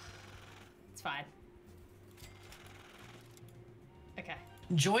 It's fine. Okay.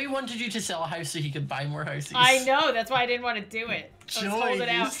 Joey wanted you to sell a house so he could buy more houses. I know, that's why I didn't want to do it. Let's Joey, hold it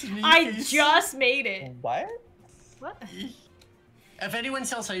you out. sneaky I just made it. What? What? If anyone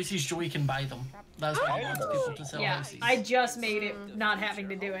sells houses, Joey can buy them. That's why he wants people to sell Yeah, houses. I just made it not having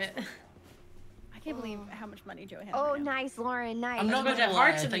to do it. I can't believe how much money Joey has. Oh, right now. nice, Lauren. Nice. I'm not bunch gonna of lie,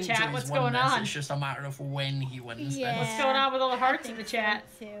 hearts I in the think chat. Joey's What's won going this. on? It's just a matter of when he wins Yeah. this. What's going on with all the hearts in think the chat?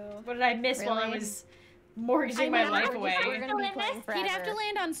 so, too. What did I miss while I Really? was mortgaging my know, life we're away? gonna be playing forever. He'd have to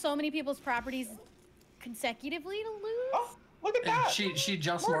land on so many people's properties consecutively to lose. Oh, look at And that. she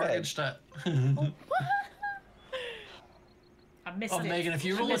just Mortgage. mortgaged it. I missed Oh, it. Megan, if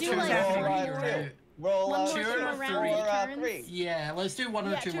you roll a Do 2 like after three you're or- out. Roll One up more 2 turn or around 3. with turns. 3. Yeah, let's do 1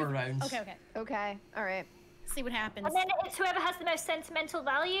 or 2 more rounds. Okay. Okay. All right. See what happens. And then it's whoever has the most sentimental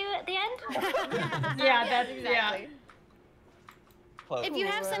value at the end. Yeah, that's Exactly. Close. If you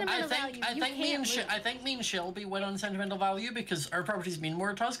have sentimental I value, think you me and can't lose. I think me and Shelby win on sentimental value because our properties mean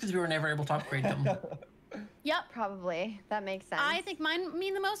more to us because we were never able to upgrade them. Yep. Probably. That makes sense. I think mine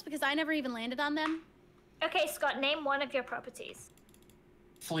mean the most because I never even landed on them. Okay, Scott, name one of your properties.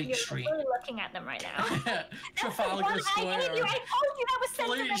 Fleet You're Street. really looking at them right now. Trafalgar One I Square. gave you, I told you that was Fleet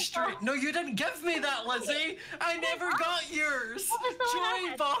sentimental. Street. No, you didn't give me that, Lizzie. I never got yours. What was the one I Joy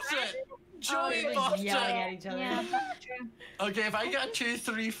had? bought it. Joy We're bought yelling it. at each other. Yeah, that's true. Okay, if I get a 2,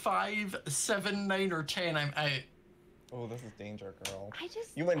 3, 5, 7, 9, or 10, I'm out. Oh, this is danger, girl. I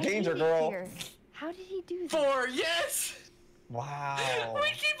just. You went I danger, hate it girl. here. How did he do that? 4, yes. Wow. We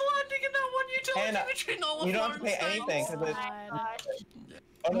keep landing in that one utility And, between all of you don't have to pay Lauren's anything things. because it's.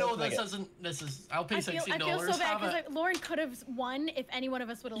 Oh, No, it's like this it. isn't. This is. I'll pay I feel $60. so bad Have because it. Lauren could have won if any one of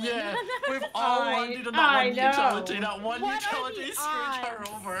us would have landed Yeah, on that. we've all I- landed on I that one know. utility. That one What are utility the screwed her odds?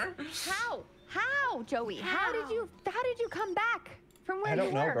 over. How? How, Joey? How did you come back from where I don't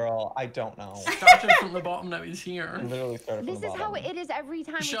you know, were? girl. I don't know. Started from the bottom, now he's here. Literally started from This the is how bottom. it is every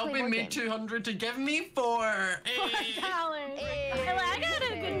time we Shelby play made 200 to give me 4. Hey. $4. Hey. Well, I got a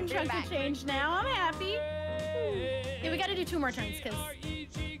Bring good it chunk back. of change now. I'm happy. Yeah, we got to do 2 more turns because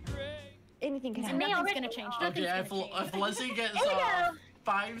Anything can happen. nothing's already- gonna change. Okay, Nothing's gonna change. if Lizzie gets There you go.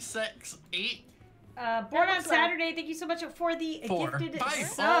 5, 6, 8, Born on was Saturday, thank you so much for the 4. gifted 5.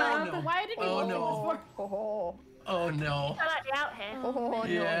 sub. Oh no. Why did we Oh roll no. Oh, Oh no. I like the out here. oh,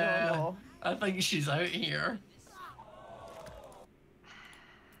 Yeah. no. I think she's out here.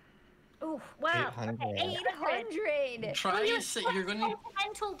 Ooh, wow. 800. Okay, 800. Try you're gonna.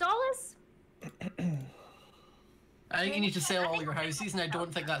 Sentimental dollars? I think you need to sell all your houses, and I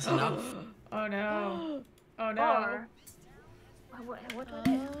don't think that's enough. Oh no. Oh no. Or what do I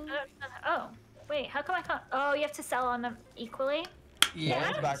do? Oh, wait, how come I can't? Oh, you have to sell on them equally? Yeah.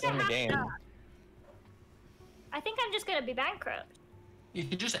 Lauren's back in the game. I think I'm just gonna be bankrupt. You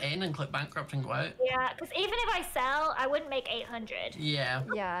could just end and click bankrupt and go out. Yeah, because even if I sell, I wouldn't make 800. Yeah.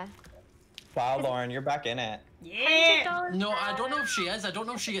 Yeah. Wow, Lauren, you're back in it. Yeah. $100 No, I don't know if she is. I don't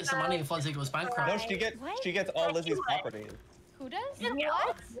know if she gets the money if Lizzie goes No, bankrupt. she gets all Lizzie's properties. Who does? She doesn't get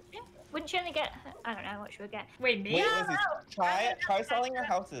all- Wouldn't she only get? I don't know what she would get. Wait, me? Wait, Yeah. Lizzie, try selling your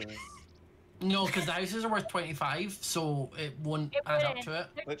houses. No, because the houses are worth 25, so it won't It add up wouldn't. to it.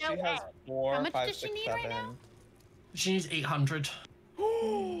 There's But no she has way. 4, How much 5, does she 6, need right 7. now? She needs 800.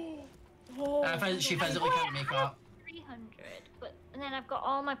 She physically can't make up. 300, but and then I've got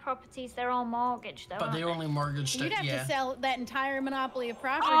all my properties. They're all mortgaged though. But they aren't only mortgaged You'd it, have yeah. to sell that entire monopoly of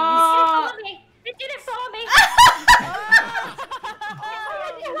properties. Oh. They did it for me. They did it for me.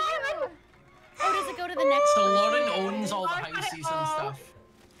 Oh, does it go to the next? So Lauren owns all the houses and stuff.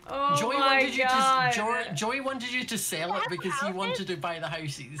 Oh Joey my wanted God. Joey wanted you to sell it because he wanted to buy the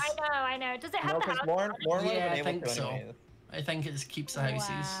houses. I know. Does it have No, the because house? Lauren would Yeah, have I been think able to so. anyways. I think it keeps the houses.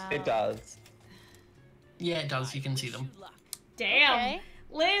 Wow. It does. Yeah, it does. You can see them. Damn. Okay.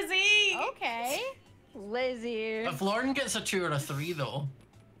 Lizzie. Okay. Lizzie. If Lauren gets a 2 or a 3 though,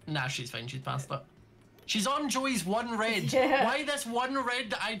 nah, she's fine. She's past that. She's on Joey's 1 red. Yeah. Why this 1 red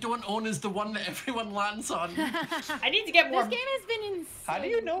that I don't own is the one that everyone lands on? I need to get more. This game has been insane. How do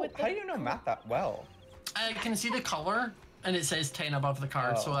you know? with the- How do you know Matt that well? I can see the color, and it says 10 above the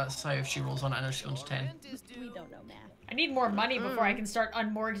card, so that's how if she rolls on it, she's going to 10. We don't know, Matt. I need more money before I can start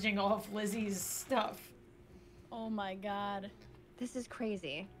unmortgaging all of Lizzie's stuff. Oh my God. This is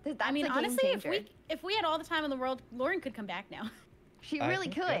crazy. That's I mean, a game honestly, changer. if we had all the time in the world, Lauren could come back now. She I really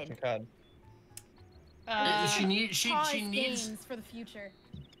think- yes, you could. could. She needs Pause games for the future.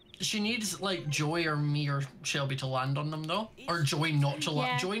 she needs like Joey or me or Shelby to land on them though, or Joey not to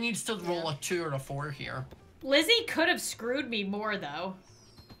land. Yeah. Joey needs to roll a 2 or a 4 here. Lizzie could have screwed me more though.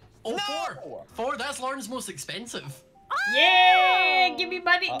 Oh, No! 4. That's Lauren's most expensive. Yeah, give me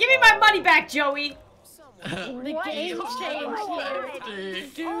money. Give me my money back, Joey. The What? game Oh changed my here.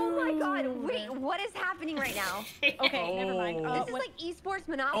 Birthday. Oh my god, wait, what is happening right now? Okay, never mind. Oh. This is like esports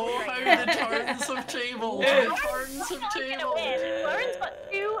Monopoly Oh, right how now. the turns of tables. The turns of Not gonna tables. win. Lauren's got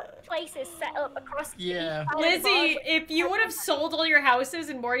 2 places set up across the Yeah. entire Lizzie, board. if you would have sold all your houses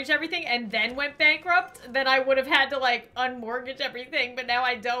and mortgaged everything and then went bankrupt, then I would have had to like unmortgage everything, but now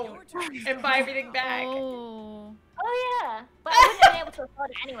I don't and buy everything back. Oh. Oh yeah, but I wouldn't have been able to afford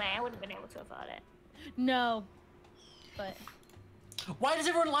it anyway. I wouldn't have been able to afford it. No. But Why does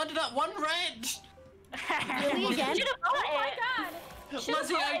everyone land at 1 red? really again? Should have bought it. Should've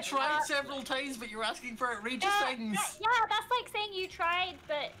Lizzie, bought I it, tried but- several times, but you're asking for outrageous things. Yeah, that's like saying you tried,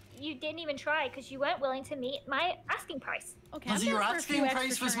 but you didn't even try because you weren't willing to meet my asking price. Okay, I'm Lizzie, down your for a few asking extra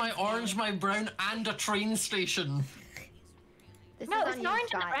price was my turns now. orange, my brown, and a train station. This No, is it's on you, orange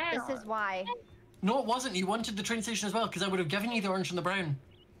and Scott. brown. This is why. No, it wasn't. You wanted the train station as well, because I would have given you the orange and the brown.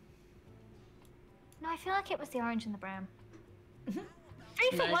 No, I feel like it was the orange and the brown. 3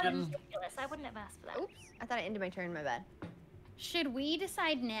 for 1 is Megan. ridiculous. I wouldn't have asked for that. Oops, I thought I ended my turn, my bad. Should we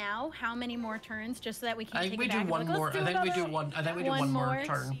decide now how many more turns just so that we can I take think we it do back? one Like, more. let's I do think we do another one. I think we do one more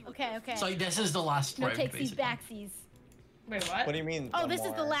turn. Okay, okay. So this is the last No round, takesies, basically. backsies. Wait, what? What do you mean? Oh, one this is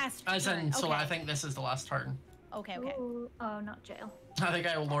the more? last As turn. in, so okay. I think this is the last turn. Okay, okay. Ooh, oh, not jail. I think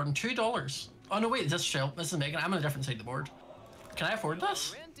I will Lauren $2. Oh no, wait, this is Shell. This is Megan. I'm on a different side of the board. Can I afford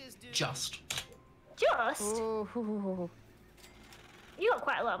this? Just. Just? Ooh. You got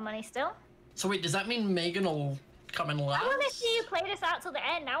quite a lot of money still. So wait, does that mean Megan will come in last? I want to see you play this out till the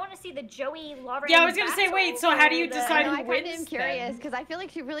end. I want to see the Joey Lauren. Yeah, I was gonna say, battle wait, so how do you for the- decide I know, who I kind of wins am curious then? because I feel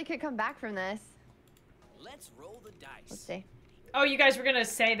like she really could come back from this. Let's roll the dice. Let's see. Oh, you guys were gonna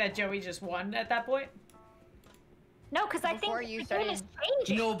say that Joey just won at that point? No, because I think Before the you game started- is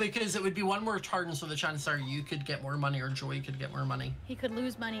changing. No, because it would be one more turn, so the chances are you could get more money or Joey could get more money. He could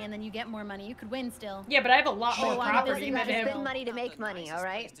lose money and then you get more money. You could win still. Yeah, but I have a lot Oh, more wow, property You doesn't than gotta him. spend money to make money, all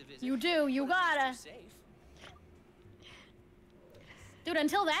right? You do, you gotta. Dude,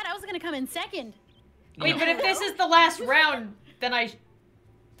 until that, I was gonna come in second. Wait, but if this is the last round, then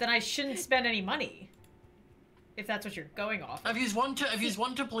I shouldn't spend any money. If that's what you're going off. If you want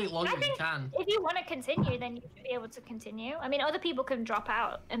to play it longer, I you think can. if you want to continue, then you should be able to continue. I mean, other people can drop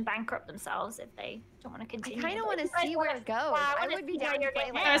out and bankrupt themselves if they don't want to I continue. kind of but want if to you guys see where wanna- it goes. I I wanna would be see where down to you're play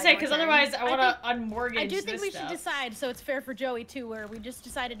getting like at. I five say, more because turns. otherwise I want to I unmortgage I do think this we should stuff. decide so it's fair for Joey too, where we just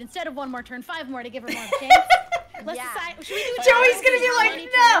decided instead of 1 more turn, 5 more to give her more of a chance. Let's Yeah. decide. Should we do Joey's gonna be how like, many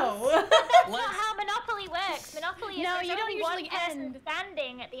no! That's not how Monopoly works. Monopoly is No, there's you don't only one usually person end.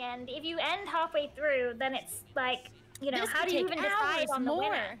 standing at the end. If you end halfway through, then it's like, you know, This how could do you take even decide hours on the more.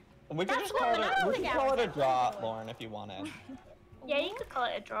 winner? We could That's just what call it. We Monopoly could call it a hours draw, are. Lauren, if you wanted. Yeah, you could call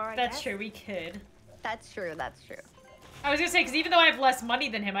it a draw. I That's guess. true, we could. That's true. That's true. I was gonna say, because even though I have less money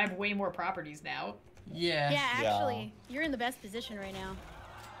than him, I have way more properties now. Yeah. Yeah, actually, you're in the best position right now.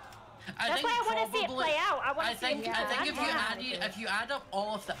 That's why I want to see it play out. I want I to see him think get if you back. if you add up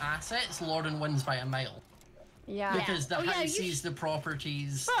all of the assets, Lauren wins by a mile Yeah. because the Oh, yeah, you houses, the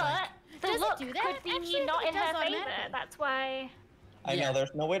properties. But like, the Does it look do that? could be Actually, not it in does her favor. automatically. That's why. I Yeah. know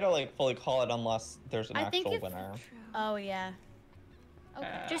there's no way to like fully call it unless there's an I think actual if- winner. Oh yeah.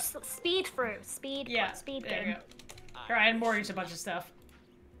 Okay. Just speed through. Speed. Yeah, Speed there you game. go. Here, I unmortgaged a bunch of stuff.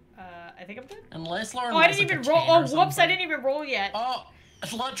 I think I'm good. unless Lauren. Oh, I rolls didn't like a even roll. 10 or Oh, whoops, I something. didn't even roll yet. Oh,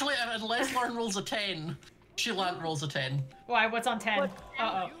 it's literally unless Lauren rolls a 10, She land rolls a 10. Why? What's on 10?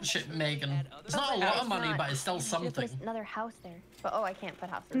 Uh-oh. Shit, Megan. It's not a lot of money, but it's still You should something. put another house there. But oh, I can't put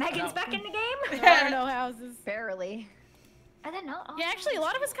houses. Megan's back in the game? There are no houses. Barely. I don't know. Yeah, actually, a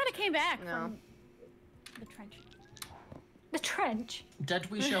lot of us kind of came back No. from the trench. The trench.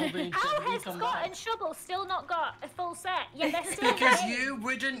 Did we, Shelby? How Did we has come Scott back? and Shovel still not got a full set? Yeah, they're still Because paying. you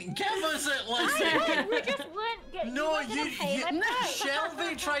wouldn't give us it, I listen. know, we just weren't getting. No, weren't gonna pay my price.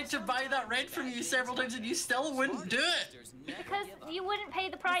 Shelby tried to buy that red from you several times and you still wouldn't do it. Because you wouldn't pay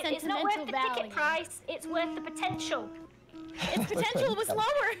the price. It's not sentimental worth the value. ticket price. It's worth the potential. Its potential was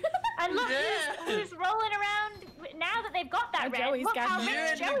lower. And look Yeah. who's rolling around now that they've got that Oh, red. Joey's Look got how it. rich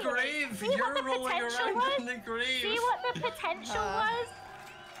You're in Joey the is. grave. See what You're the rolling potential around was? in the grave. See what the potential was?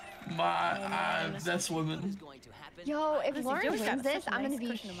 This woman. Yo, if Listen, Lauren Joey's got wins this, such a I'm nice gonna be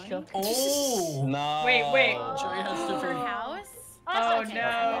cushion of money. shook. Oh. No. Wait. Joey has to Her prove. house? Oh, that's Oh, not too no.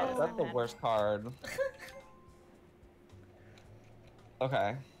 bad. That's the worst card.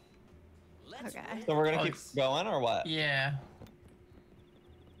 Okay. Okay. So we're gonna keep going or what? Yeah.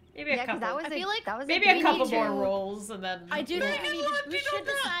 Maybe a Yeah, because couple. that was I feel like that was Maybe a good couple one. more rolls and then. I do think we should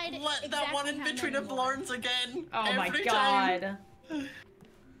decide Let that one in exactly between how of many more. Lauren's again. Oh my every time. god.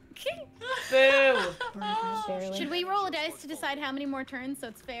 Boo. Barely. Should we roll a dice to decide how many more turns so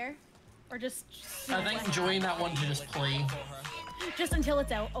it's fair? Or just I think join that one to just play. just until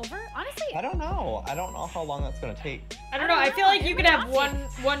it's over? Honestly, I don't know. I don't know how long that's gonna take. I don't know. I feel like you could have It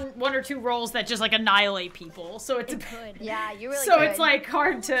one or two rolls that just like annihilate people. So it's it could. Yeah, you really so could. it's like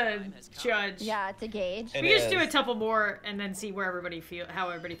hard to judge. Yeah, to gauge. It We just do a is. couple more and then see where everybody how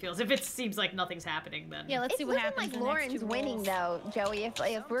everybody feels. If it seems like nothing's happening, then Yeah, let's It's see what looking happens. like in the next Lauren's two winning rolls. though, Joey.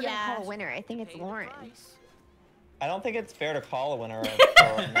 If we're Yeah. gonna call a winner, I think it's Lauren. I don't think it's fair to call a winner.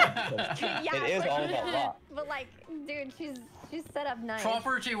 It is all about luck. But like, dude, she's set up nice.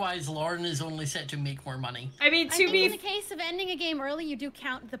 Property-wise, Lauren is only set to make more money. I mean I to think in the be case of ending a game early, you do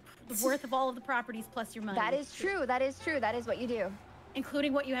count the worth of all of the properties plus your money. That is true. That is true. That is what you do.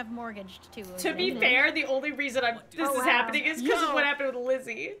 including what you have mortgaged too. to be fair, the only reason this Oh, is wow. happening is because of Yo. what happened with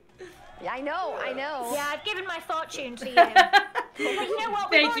Lizzie. Yeah, I know. Yeah, I've given my fortune to you. But you know what?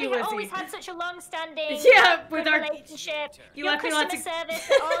 We've Thank you, already Lizzie. always had such a long-standing Yeah, with our relationship. You Your left me customer lots of-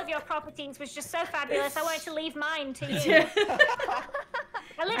 service at all of your properties was just so fabulous. I wanted to leave mine to you. I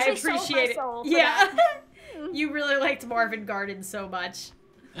I literally sold my appreciate it. soul for Yeah. that. You really liked Marvin Garden so much.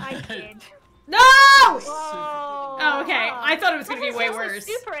 I did. No! Whoa. Oh, okay. I thought it was gonna be Doesn't way feel so worse.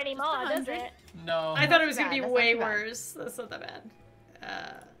 super anymore, does it? No. I thought it was gonna bad, be that's way not too bad. worse. That's not that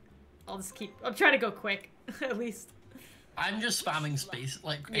bad. I'll just keep. I'm trying to go quick, at least. I'm just spamming space,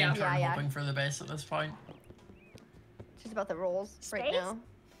 like Yeah. enter and Yeah. hoping for the best at this point. Just about the rolls right Space? now.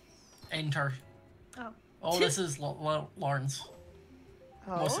 Enter. Oh. Oh, this is Lauren's.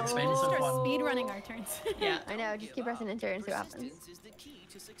 Most Oh. expensive Start one. speed running our turns. Yeah. I know. Just keep pressing enter and see what happens.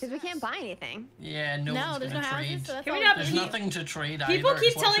 Because we can't buy anything. Yeah, no, No, one's there's gonna no trade. houses, so that's Can we all not- we There's do. nothing to trade People either.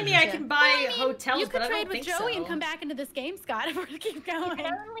 keep It's telling literally me I just- can buy I mean, hotels, you but could I trade don't with think Joey so. and come back into this game, Scott, if we're to keep going.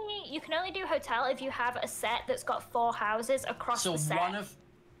 You can only do hotel if you have a set that's got 4 houses across So the set. one of,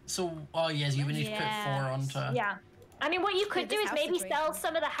 oh yes, you would need to put 4 onto. Yeah. I mean, what you could do this is house maybe situation. sell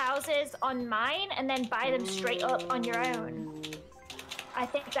some of the houses on mine and then buy them straight up on your own. I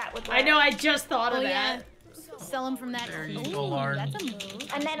think that would work. I know. I just thought of Oh, yeah. that. Sell them from that. There you Ooh, go, Lauren. that's a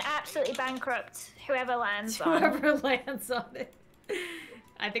move. And then absolutely bankrupt whoever lands on. Whoever lands on it.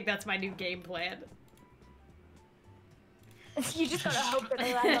 I think that's my new game plan. You just gotta hope that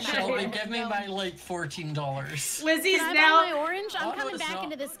they land on Shelby, that. give me my like $14. Lizzie's Can I now. buy my orange? I'm Oh, no, coming it's back not.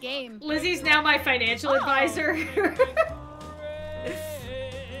 into this game. Lizzie's now my financial Oh. advisor.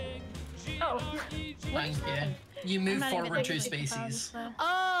 Oh. Thank you. You I'm move not even forward 2 thinking spaces. Oh,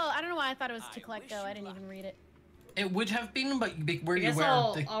 I don't know why I thought it was to collect though. I didn't even read it. It would have been, but where you guess were,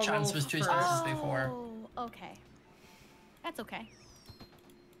 I'll the roll chance was 2 first. spaces before. Oh, okay. That's okay.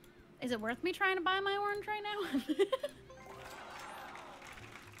 Is it worth me trying to buy my orange right now?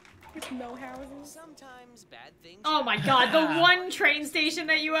 With no houses. Sometimes bad things. Oh my god, the one train station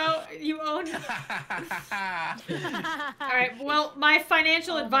that you own. All right. Well, my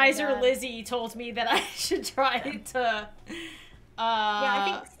financial Oh my advisor God. Lizzie told me that I should try to. Yeah,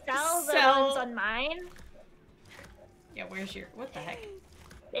 I think sell the ones on mine. Yeah, where's your? What the heck?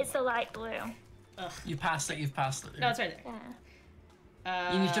 It's the light blue. You passed it, you've passed it. No, it's right there.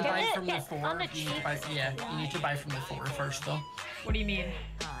 Yeah. You need to Get buy it, from the get 4. on the You need to buy, yeah, you need to buy from the 4 first though. What do you mean?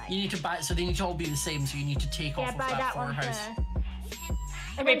 You need to buy, so they need to all be the same, so you need to take Yeah, off of buy that that 4 one house. first.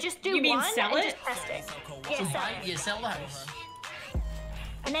 And Wait, then just do you mean one sell and it? just test it. So Yeah, sell buy, it. yeah, sell the house.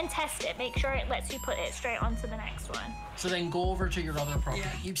 And and then test it. Make sure it lets you put it straight onto the next one. So then go over to your other property.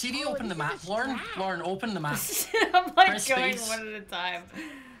 You see if you open the map, Lauren, open the map. I'm like Press going space. one at a time.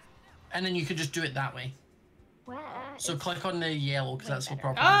 And then you could just do it that way. Where? So click on the yellow, because that's what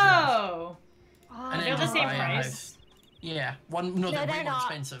properties you have. Oh! And They're the just same buy a price. house. Yeah, no, they're way more not.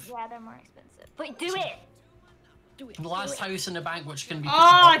 expensive. Yeah, they're more expensive. But do it! The last house in the bank, which can be put Oh,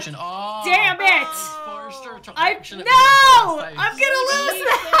 to auction. Oh, damn it! Forced her to I auction no! it I'm gonna lose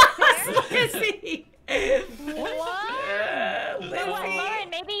the house, Lizzie. What? Lizzie. Lauren,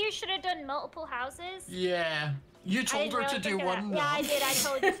 maybe you should have done multiple houses. Yeah. You told her to do one. Yeah, I did. I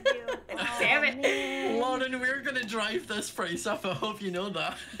told you to do. Damn it. Lauren, we're gonna drive this price up. I hope you know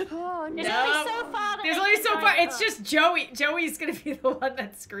that. Oh There's no. only so far that There's they only can so far. drive It's up. just Joey. Joey's gonna be the one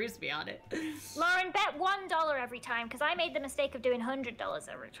that screws me on it. Lauren, bet $1 every time, because I made the mistake of doing $100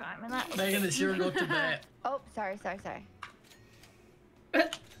 every time, and that was Megan, it's your go to bet. Oh, sorry. $1. Oh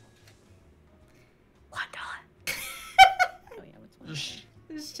yeah, what's one? Just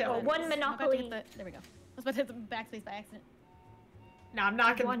Or chilling. one I'm about to Monopoly. hit the, there we go. I was about to hit the backspace by accident. No, I'm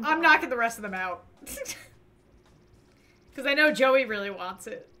knocking. $1. I'm knocking the rest of them out. Because I know Joey really wants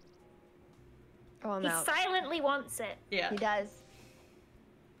it. Oh, I'm He out. silently wants it. Yeah. He does.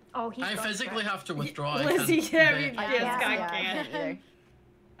 Oh, he's I gone physically for it. have to withdraw. Lizzie, I can't yeah, I bet. mean, I yes, can't- God yeah, I can't. can't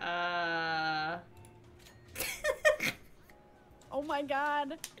either. Oh my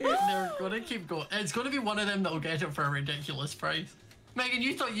god. They're gonna keep going. It's gonna be one of them that'll get it for a ridiculous price. Megan,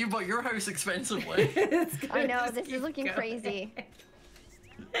 you thought you bought your house expensively. It's gonna I know, just this is keep looking going. crazy.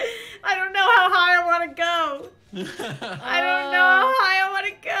 I don't know how high I want to go. I don't know how high I want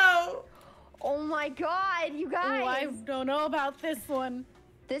to go. Oh my god, you guys. Oh, I don't know about this one.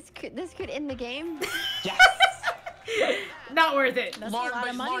 This could end the game. Yes. Not worth it. That's Lauren, a lot but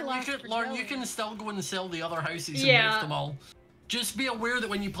of money Lauren, lost you for Lauren, you Joey. can still go and sell the other houses Yeah. and make them all. Just be aware that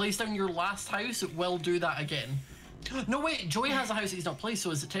when you place down your last house, it will do that again. No, wait, Joey has a house he's not placed,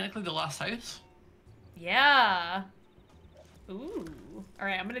 so is it technically the last house? Yeah. Ooh. All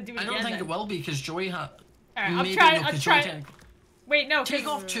right, I'm gonna do it I don't again. think then. it will be because Joey had. All right, I'll try. I'll try. Wait, no. 'cause- Take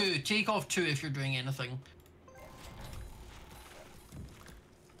off two. Take off two if you're doing anything.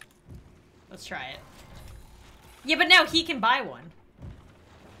 Let's try it. Yeah, but now he can buy one.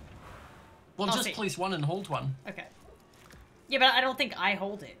 Well, I'll just see. place one and hold one. Okay. Yeah, but I don't think I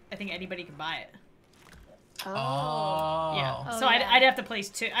hold it. I think anybody can buy it. Oh. Yeah. Oh, So yeah. I'd have to place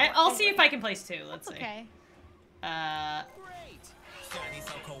two. I'll see if I can place two. Let's see. Okay.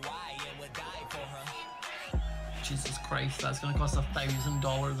 Jesus Christ, that's gonna cost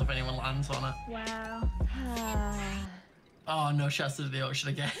 $1,000 if anyone lands on it. Wow. Oh no, she has to do the auction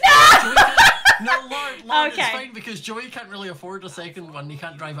again. No, Lauren, it's Okay. fine because Joey can't really afford a second one. He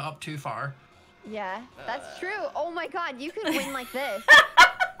can't drive it up too far. Yeah, that's true. Oh my god, you could win like this.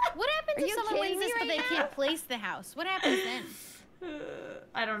 What happens Are if you someone kidding wins me this but right they now? can't place the house? What happens then?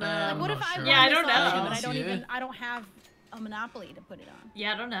 I don't know. I'm What not if I sure. won Yeah, I this don't know. auction, but I That's don't you. even I don't have a monopoly to put it on?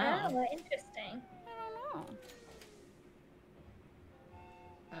 Yeah, I don't know. Oh, interesting. I don't know.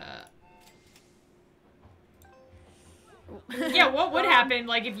 Yeah, what would happen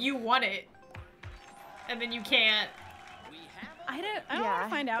like if you won it and then you can't? I don't want Yeah, to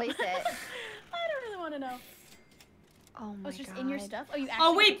find out. place it. I don't really want to know. Oh Oh, my it's just god. in your stuff? Oh, you actually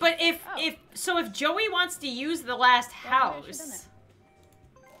Oh wait, but if Oh. if Joey wants to use the last Yeah, maybe I should've done house,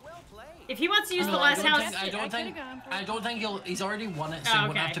 Well played. if he wants to use the No, last house, I don't think. I don't think he's already won it, so Oh, he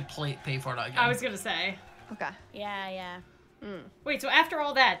won't okay. have to pay for it again. I was gonna say. Okay. Yeah. Wait, so after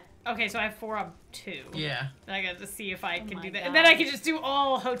all that, okay, so I have 4 on 2. Yeah. Then I got to see if I can my do that, and then I God. can just do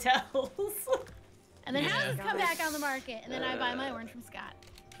all hotels. And then Yeah. houses come back on the market, and then I buy my orange from Scott.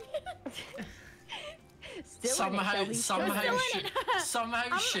 Still in it, Shelby. Still in it.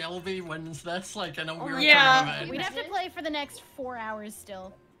 Somehow Shelby wins this, like in a weird Yeah. tournament. We'd have to play for the next 4 hours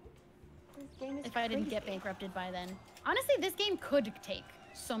still, This game is if I didn't get crazy. bankrupted by then. Honestly, this game could take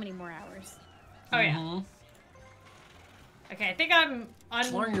so many more hours. Oh yeah. Mhm. Okay, I think I'm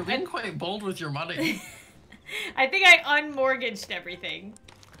Lauren, you're being quite bold with your money. I think I unmortgaged everything.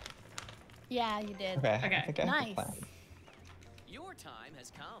 Yeah, you did. Okay. Okay. I think I have a Nice. plan. Your time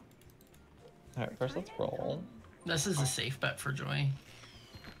has come. All right, first let's roll. This is a safe bet for Joey.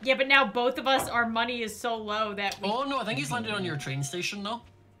 Yeah, but now both of us, our money is so low that we. Oh no, I think he's landed on your train station though. Oh,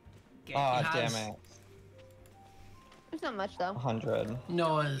 He damn has. it. There's not much though. 100.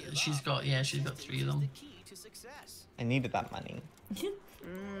 No, she's got 3 of them. The key to success. I needed that money.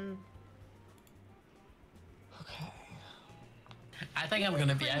 Mm. Okay. I think I'm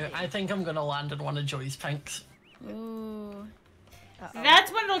gonna be out. I think I'm gonna land in one of Joey's pinks. Ooh.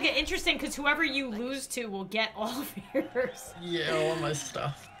 That's when it'll get interesting because whoever you lose to will get all of yours. Yeah, all my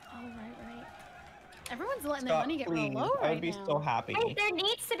stuff. Oh, right. Everyone's letting their money get real low right now. I would be so happy. Wait, there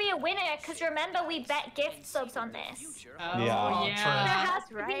needs to be a winner, because remember we bet gift subs on this. Oh, Yeah. There has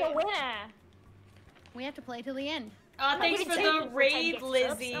to be a winner. We have to play till the end. Oh, thanks for the raid,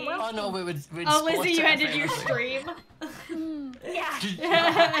 Lizzie. Oh no, we'd Oh, split Lizzie, it you if ended your anything. stream. Yeah.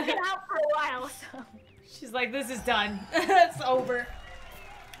 I've been out for a while, so. She's like, this is done. It's over.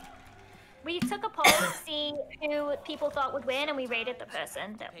 We took a poll to see who people thought would win, and we rated the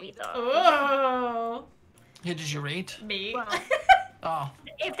person that we thought. Oh. Who did you rate? Me. Well, Oh.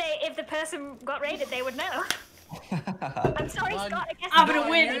 if the person got rated, they would know. I'm sorry, Scott. I guess I'm gonna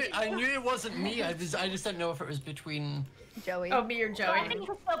win. I knew it wasn't me. I just didn't know if it was between. Joey. Oh, me or I Joey. think you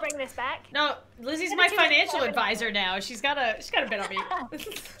can still bring this back. No, Lizzie's my financial advisor now. She's got a bit on me.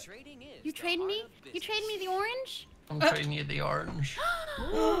 Trading is You the trading me? heart of You trading me the orange? I'm trading you the orange.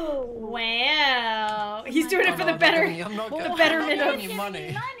 Wow. He's doing it for the I'm better. not betterment of- giving you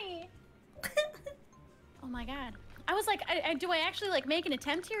money. Oh my god. I was like, do I actually like make an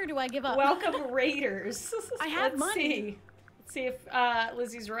attempt here or do I give up? Welcome, Raiders. I have Let's money. Let's see if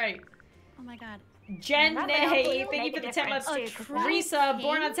Lizzie's right. Oh my god. Jen That Nay, would thank you make for a the 10 months difference, too, 'cause resub.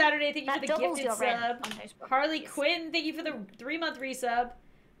 Born on Saturday, thank you that for the doubles gifted your rent sub. on those Harley properties. Quinn, thank you for the 3-month resub.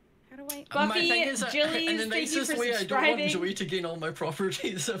 How do I? My Buffy, thing is, Jillies, in the thank you nicest for way, I don't subscribing. want Joey to gain all my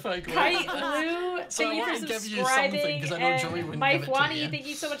properties if I go. Kite Blue, So thank I you wanna for give you subscribing. something, 'cause I know Joey And wouldn't Mike give it to Wani, you. thank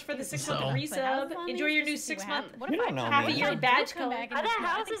you so much for the 6 So- month resub. Enjoy your new 6 month. What if You I don't know half a me. year If I badge do come color. back Are and there it's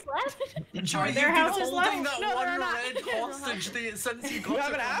not- houses left? Joey, there you've houses been left? holding that No, one they're not. red hostage since you got You it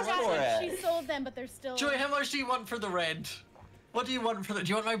haven't from asked Russia. for it. She sold them, but they're still. Joey, how much do you want for the red? What do you want for the? Do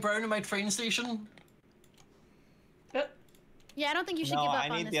you want my brown and my train station? Yeah, I don't think you should No, give up I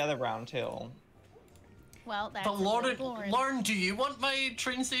on need this. the other brown too. Well, that's But Lauren, Lauren. Lauren, do you want my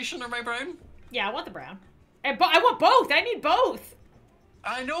train station or my brown? Yeah, I want the brown. I want both. I need both.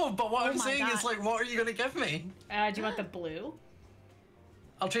 I know, but what Oh I'm my saying is God. like, what are you gonna give me? Do you want the blue?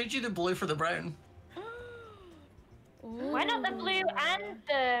 I'll trade you the blue for the brown. Why not the blue and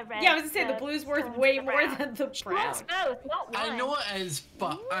the red? Yeah, I was gonna say the blue's worth way more than the She brown. wants both, not one. I know it is,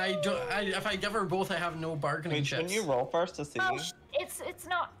 but I don't. If I give her both, I have no bargaining Wait, chips. shouldn't you roll first to see? Well, it's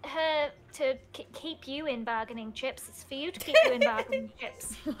not her to keep you in bargaining chips. It's for you to keep you in bargaining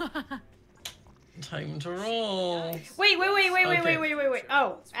chips. Time to roll. Wait. Okay.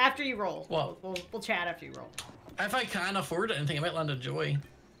 Oh, after you roll. What? We'll chat after you roll. If I can't afford anything, I might land on Joey.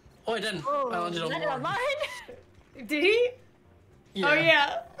 Oh, I didn't. I landed on Landed on Lauren. Did he? Yeah. Oh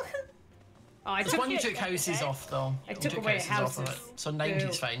yeah. Oh, I This took one you took houses off though. I You took took away off of houses. it, so 90's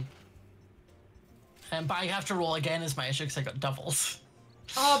Boo. fine. But I have to roll again as my issue because I got doubles.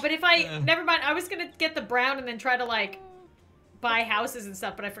 Oh, but if I never mind, I was gonna get the brown and then try to like buy houses and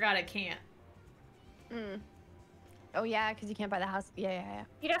stuff, but I forgot I can't. Oh yeah, because you can't buy the house. Yeah.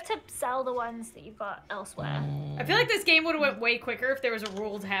 You'd have to sell the ones that you've got elsewhere. I feel like this game would have went way quicker if there was a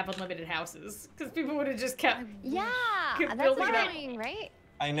rule to have unlimited houses, because people would have just kept. Yeah, Keep that's building it up. annoying, right?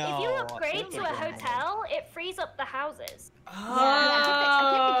 I know. If you upgrade That's to a what I'm doing. hotel, it frees up the houses. Yeah,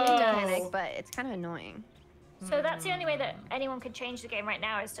 I get the game Oh. mechanic, but it's kind of annoying. So that's the only way that anyone could change the game right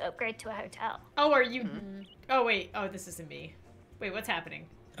now is to upgrade to a hotel. Oh, are you? Oh wait. Oh, this isn't me. Wait, what's happening?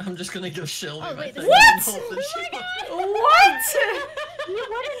 I'm just gonna give Shelby Oh, my wait, thing. this- and What? hope that she- What? You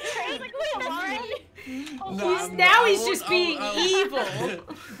wouldn't trade with Lauren? No, Now I he's won't- just being evil.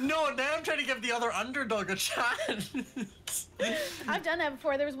 No, now I'm trying to give the other underdog a chance. I've done that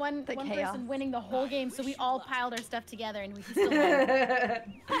before. There was one The chaos. person winning the whole game, so we all piled our stuff together and we still won.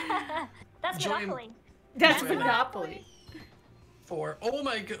 That's Joey- Monopoly. That's Wait. Monopoly. 4. Oh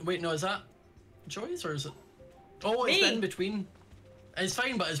my god. Wait, no, is that Joy's or is it? Oh, it's Me. in between. It's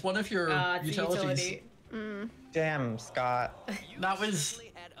fine, but it's one of your It's a utilities. utility. Damn, Scott. That was.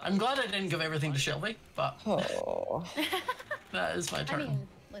 I'm glad I didn't give everything to Shelby, but Oh. that is my I turn. mean,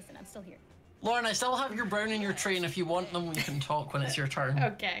 listen, I'm still here. Lauren, I still have your brown in your train. If you want them, we can talk when it's your turn.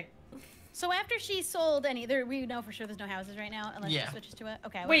 Okay. So after she sold any, we know for sure there's no houses right now unless Yeah. she switches to it.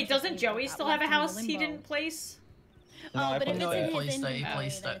 Okay. I Wait, wasn't sure doesn't if we were Joey out still have a left in house he limbo. didn't place? No, I but if put No, it's he in his placed it. He inventory,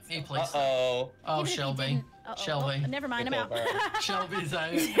 placed then it. it's He still placed it. Uh-oh. Oh, Even if he Shelby. didn't- oh, Shelby. never mind, I'm It's out. over. Shelby's out.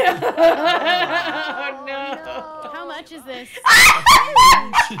 Oh no. How much is this?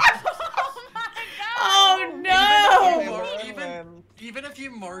 Oh no. Even if you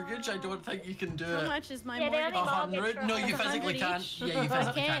mortgage, I don't think you can do How it. much is my Yeah, they mortgage? only 100? No, you 100 physically each? can't. Yeah, you I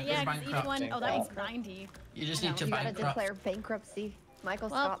physically can't, can't. yeah, It's 'cause each one, bankrupt. oh, that was 90. You just No, need to You gotta bankrupt. declare bankruptcy, Michael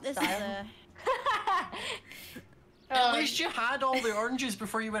Well, Scott this style. is At least you had all the oranges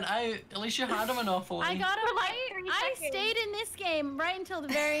before you went out. At least you had them enough. I got For them like right. 3 I seconds. stayed in this game right until the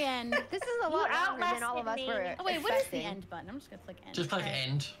very end. This is a lot longer than all of us outlasted were. me. Oh wait, what is the expecting. end button? I'm just gonna click end. Just click Right.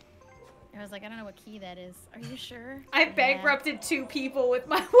 end. I was like, I don't know what key that is. Are you sure? I Yeah. bankrupted 2 people with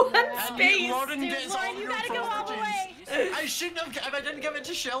my one Wow. space. Lauren Dude, gets Lauren, all you your gotta go all the properties. way. I shouldn't have. If I didn't give it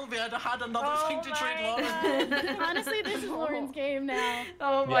to Shelby, I'd have had another Oh thing to trade my Lauren. God. Honestly, this is Lauren's game now.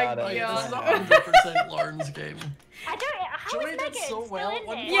 Oh my Yeah, Oh, that- yeah, this is god. 100% Lauren's game. I don't. How Joey is did Megan so well.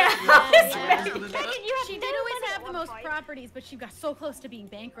 still in it? Yeah, Yeah, it's yeah. Megan. Megan, you have She no did always money have at the one most point. properties, but she got so close to being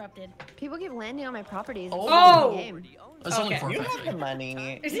bankrupted. People keep landing on my properties. Oh. Oh. Game. It's only Okay. You have 450. the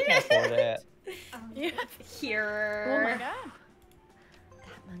money. You can afford it. Yeah. Here. Oh my god.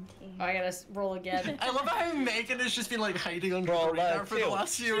 That monkey. Oh, I gotta roll again. I love how Megan has just been like hiding under Roll the radar that for the too.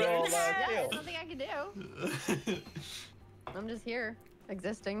 last few Roll rounds. that Yeah, too. there's nothing I can do. I'm just here,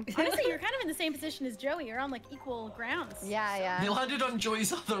 existing. Honestly, you're kind of in the same position as Joey. You're on like equal grounds. Yeah, yeah. They landed on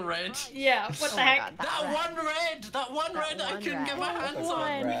Joey's other red. Yeah, what Oh the my heck? God, That red. one red! That one That red I one couldn't get my red. hands One.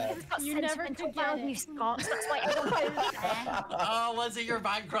 on. Right. It's got You never sentimental could get value, it. Scott. That's why everyone goes there. Oh, Lizzie, you're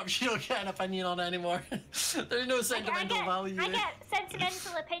bankrupt. You don't get an opinion on it anymore. There's no sentimental value. I get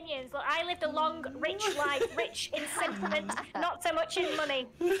sentimental opinions. Look, I lived a long, rich life, rich in sentiment, not so much in money.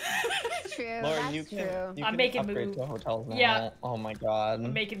 True. Lauren, that's you true. can, you I'm can making upgrade move. to hotels now. Yeah. Oh my god.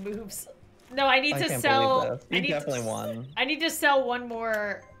 I'm making moves. No, I need I to can't sell. believe this. I You need definitely to, won. I need to sell 1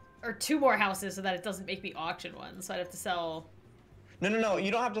 more or 2 more houses so that it doesn't make me auction one. So I'd have to sell. No.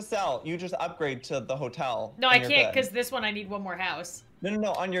 You don't have to sell. You just upgrade to the hotel. No, and I you're can't good. because this one I need 1 more house.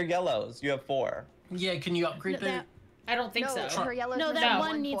 No. On your yellows, you have 4. Yeah, can you upgrade No, that- I don't think no, so. her yellows No, were that No.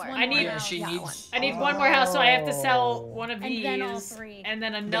 one needs for. one I more need- Yeah, house. she Yeah, needs. I need 1 more house, so I have to sell Oh. 1 of And these, then all 3. and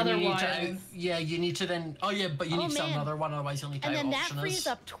then Then another you need one. to yeah, you need to then. Oh yeah, but you Oh, need to sell man. another one, otherwise you'll need to And then that auction frees us.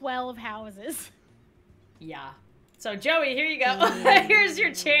 up 12 houses. Yeah. So Joey, here you go. Here's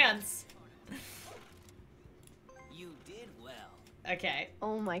your chance. You did well. Okay.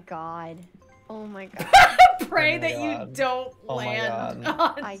 Oh my god. Oh my god. Pray Oh my that you God. don't Oh my land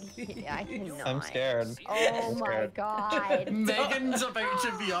God. on I these. cannot. I'm scared. Oh my scared. god. Megan's about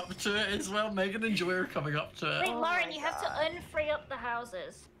to be up to it as well. Megan and Joey are coming up to Wait, it. Oh Lauren, my you have to God. unfree up the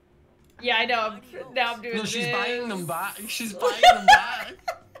houses. Yeah, I know. Now I'm doing No, she's this. buying them back. She's buying them back.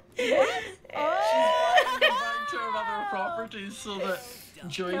 She's buying them back to her other properties so that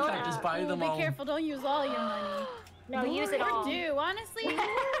Joey No, can't just buy Ooh, them be all. careful, don't use all your money. No, use it Or all. do, honestly.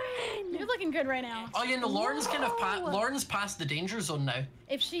 You're looking good right now. Oh yeah, no, Lauren's kind of No. Lauren's past the danger zone now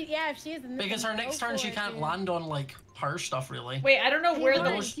If she is, then this because one, her next go turn for she it, can't dude. land on like her stuff really. Wait, I don't know Hey, where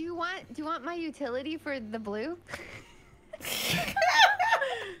Lauren, those- do you want my utility for the blue?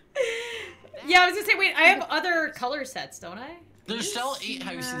 Yeah, I was gonna say, wait, I have other color sets, don't I? There's still 8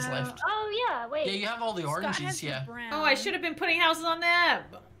 houses left. Oh yeah, wait. Yeah, you have all the Scott has oranges. the Yeah, brown. Oh, I should have been putting houses on them.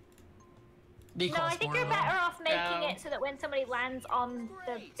 they No, cost I think more you're though. better off making No. it so that when somebody lands on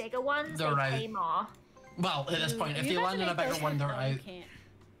the bigger ones, They're they out. pay more. Well, at this point, if You they have to land on a make bigger those one, they're no, you out. can't.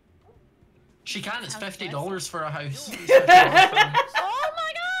 She can. It's Sounds $50 for a house. It's $50 Oh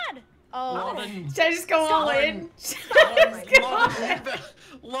my god! Oh. Lauren, Should I just go all in?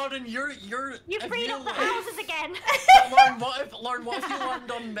 Lauren, you're You if freed you up the land- houses again. Lauren, what if you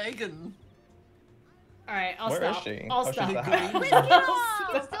land on Megan? Alright, I'll Where is stop. she? I'll Oh, she's stop. at the house. She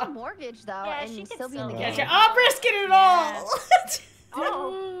can still mortgage though, Yeah, and she can still be in the still- game. Gotcha. I'm risking it all.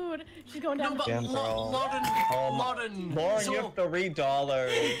 Dude, she's going No, down. but Damn, girl. Lauren, Oh, Lauren, Lauren, so, you have $3.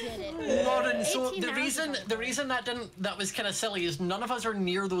 Did it. Lauren, so 18 the houses reason that was kind of silly is none of us are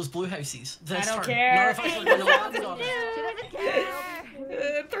near those blue houses. This don't turn. care. None of us are going to land on it. She doesn't care.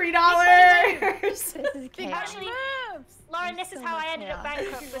 $3. This is chaos. Actually, Lauren, this is So how much I ended up chaos.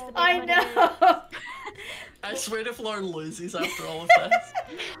 bankrupt with the big I money. know. I swear if Lauren loses after all of this.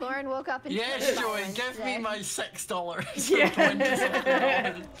 Lauren woke up and Yes, Joey, give me my $6.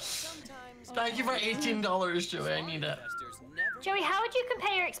 Yeah. Thank you for $18, Joey. I need it. Investors never Joey, how would you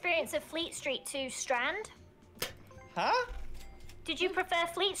compare your experience of Fleet Street to Strand? Huh? Did you prefer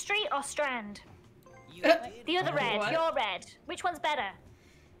Fleet Street or Strand? you did The other red, What? your red. Which one's better?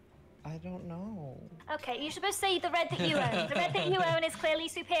 I don't know. Okay, you're supposed to say the red that you own. The red that you own is clearly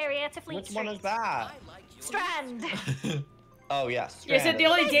superior to Fleet Which Street. one is that? I like your Strand. Oh, yes. Yeah, so the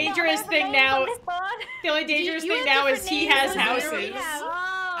only dangerous thing now, the only dangerous You thing have now is different he names has than houses. we have.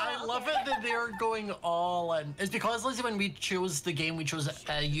 I love it that they're going all in. It's because, Lizzie, when we chose the game, we chose UK.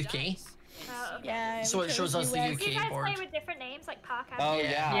 Oh, okay. Yeah. So we it shows chose us the US. Do you UK guys board. play with different names like Park Oh, Avenue?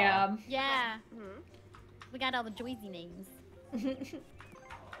 yeah. Yeah. Yeah. Mhm. We got all the Joyzy names.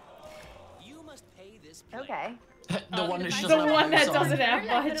 You must pay this place. Okay. The one that The doesn't The have one that house on. doesn't have I could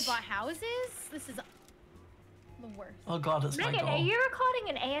much. have bought houses. This is The worst. Oh god, it's my Megan, are doll. you recording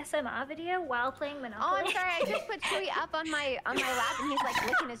an ASMR video while playing Oh, Monopoly? I'm sorry. I just put Chewy up on my lap, and he's like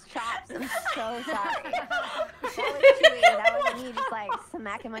licking his chops. I'm so sorry. That was Chewy. That was me just like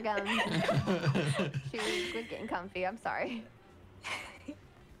smacking my gums. Chewy was getting comfy. I'm sorry.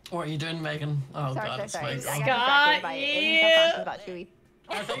 What are you doing, Megan? Oh sorry, god, sorry, it's sorry. my I doll. got Scott, distracted by it. It yeah. was so conscious about Chewy.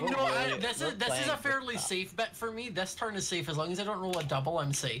 I think no, this We're is playing a for fairly stuff. safe bet for me. This turn is safe as long as I don't roll a double.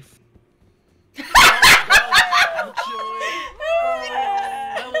 I'm safe. Joey,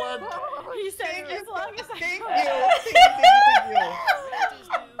 I won. He said it as long as Thank I you. Thank you.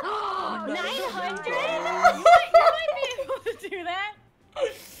 Oh, 900? You might be able to do that.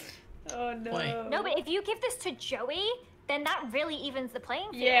 Oh no. Wait. No, but if you give this to Joey, then that really evens the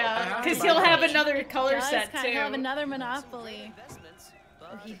playing field. Yeah, because I he'll have have mine. another color Does set kind of have too. another Monopoly.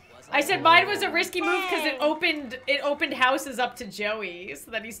 I said mine was a risky move because it opened houses up to Joey, so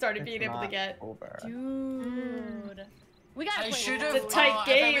then he started being It's able to not get. over. Dude. We gotta I play should War. have. It's a tight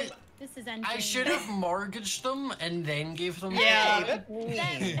game. This is endgame. I should have mortgaged them and then gave them. Yeah.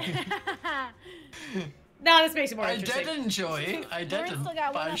 No, this makes it more I interesting. did enjoy. I Lauren didn't. still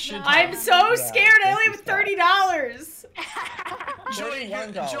got But one I up should. now. I'm so scared. I only have $30. Joey,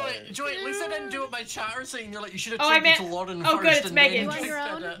 $31. Joey, at least I didn't do what my chat are saying. You're like, you should have Oh, I traded meant- to Lauren oh, first. good, it's and Megan. then You want your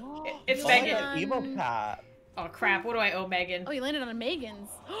just own? did it. It's Oh, Megan. an evil cat. Oh crap! What do I owe Megan? Oh, you landed on Megan's.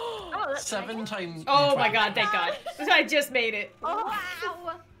 Oh, that's 7 times. Oh my god! Thank God! I just made it. Oh,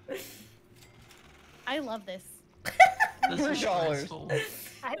 wow. I love this. This is $3. stressful.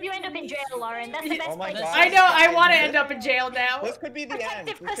 I hope you end up in jail, Lauren. That's the best Oh my place. God. I know. I want to end up in jail now. This could be the end.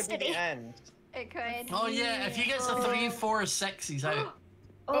 This Protective could be the custody. end. It could. Oh yeah, if he gets a 3, 4, 6, he's out.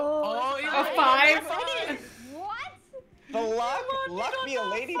 Oh, yeah. A 5. What? The luck be a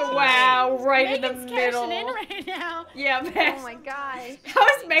lady. Wow! Right in the Megan's middle. cashing in right now. Yeah, Oh man. my gosh. How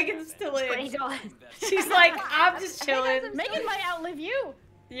is Megan still in? $20. She's like, I'm just chilling. Megan might outlive you.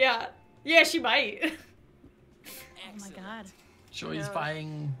 Yeah. Yeah, she might. Oh my god. Joey's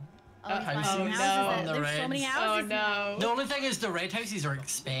buying Oh, he's buying houses some no. houses. on the There's so many reds. Oh houses. no. The only thing is the red houses are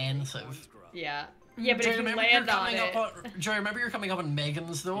expensive. Yeah. Yeah, but Joey, if you remember land you're on coming it. up on, Joey, remember you're coming up on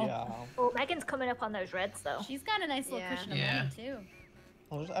Megan's though? Yeah. Oh, Megan's coming up on those reds though. She's got a nice little Yeah. cushion of Yeah. money too.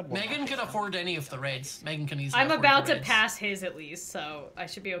 I'll just add one Megan more. can afford any of the reds. Megan can easily I'm afford about the to reds. pass his at least, so I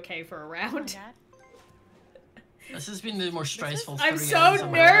should be okay for a Oh my round. god. This has been the more stressful I'm 3 so hours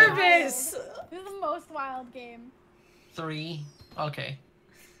of my life. nervous. This is the most wild game. 3. Okay.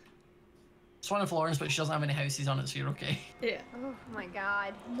 It's one of Lauren's, but she doesn't have any houses on it, so you're okay. Yeah. Oh my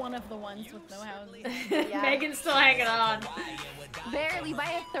god. One of the ones with no houses. Yeah. Megan's still hanging on. Barely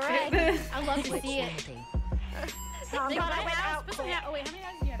by a thread. I love to see it. Oh, They God, got I went out. oh wait, how many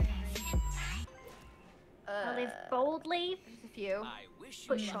houses do you have in your dream? I live boldly There's a few. I wish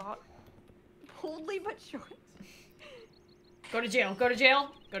but short. Boldly but short. Go to jail. Go to jail.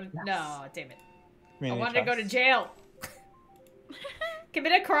 Go to. No, damn it. I Community wanted to go to trust. jail.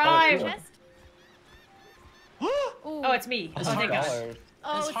 Commit a crime. Oh, Chest? Ooh. Oh, it's me. It's Oh, thank God. $100.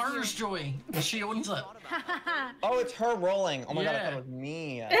 Oh, it's it's hers, Joey. She owns it. Oh, it's her rolling. Oh my god, I Yeah. thought it was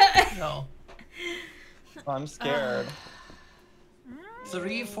me. No. Oh, I'm scared.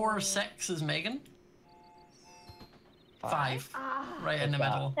 3, 4, 6 is Megan. 5. Right in the What's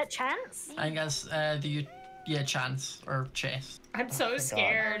that? middle. That chance? I think that's chance or chess. I'm so Oh,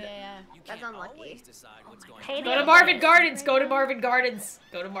 scared. yeah. That's unlucky. Pay Go the to Marvin Gardens. Go to Marvin Gardens.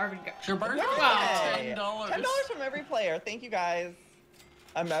 Go to Marvin Gardens. Your birthday. Yay! $10. $10 from every player. Thank you guys.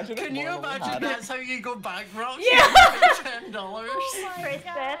 Imagine if Can you Lauren imagine had that's how you go bankrupt? Yeah. $10. for his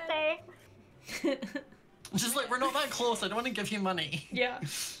birthday. Just like, we're not that close. I don't want to give you money. Yeah.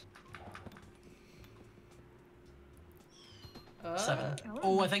 7.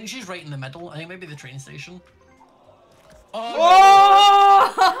 Oh, I think she's right in the middle. I think maybe the train station.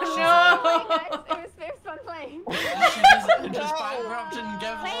 Oh Guys, no! it was fun playing. She just bankrupt and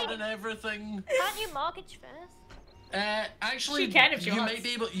give Lord and everything. Can't you mortgage first? Actually, She can if she you wants. might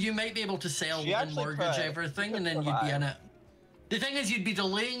be able. You might be able to sell She and actually mortgage could. everything, She and could then you'd be in survive. it. The thing is, you'd be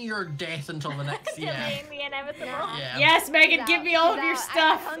delaying your death until the next year. Delaying the inevitable. Yeah. Yes, Megan, give me all of She's your out. I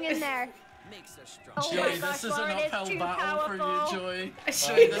stuff. hung in there. Makes us strong. Oh Joy, my this gosh, is an Lauren is uphill too battle for powerful. you, Joy. She's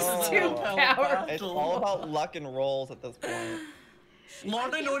Joy, this is too an uphill powerful. It's battle. all about luck and rolls at this point.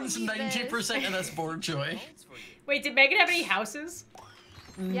 Lauren owns believe this. 90% of this board, Joy. Wait, did Megan have any houses?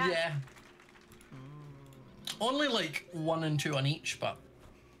 Yeah. Yeah. Only like 1 and 2 on each, but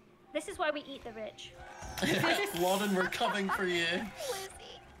This is why we eat the rich. Lauren, we're coming for you.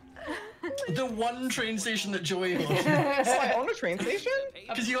 The one train station that Joey owns. Oh, I own a train station?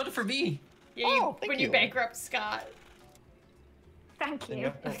 Because you got it for me. Yeah, you, Oh, thank when you you. bankrupt Scott. Thank you. You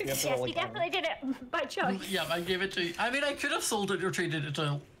have to Yes, roll he again. definitely did it by choice. Yeah, I gave it to you. I mean, I could have sold it or traded it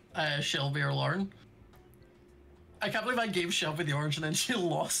to Shelby or Lauren. I can't believe I gave Shelby the orange and then she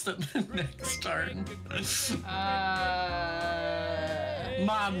lost it the next turn.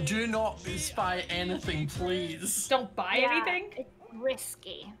 Ma'am, do not spy anything, please. Don't buy Yeah, anything? It's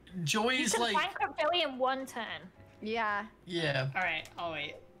risky. You Joey's can like... bankrupt Joey in one turn. Yeah. Yeah. Alright, I'll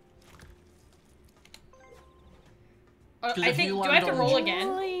wait. I if think, you do I have to land roll on- again?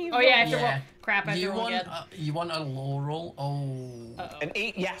 Oh yeah, I have to roll. Yeah. Crap, I have to roll again. You want a low roll? Oh. Uh-oh. An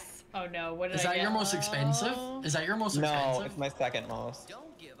 8, yes. Oh no, what did Is I that get? your most expensive? Is that your most No, expensive? it's my second most.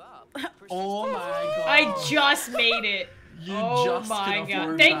 Don't give up. Oh my god. I just made it. You Oh just my can god.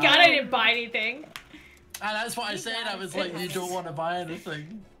 afford Thank that. god I didn't buy anything. And that's what I said. I was like, you don't want to buy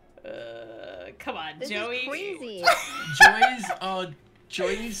anything. Come on, This Joey. is crazy.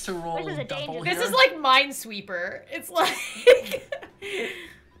 Joey needs to roll This is a double danger- This here. is like Minesweeper. It's like...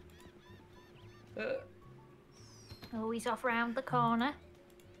 Oh, he's off around the corner.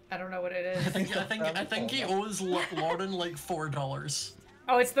 I don't know what it I is. think he owes Lauren like $4.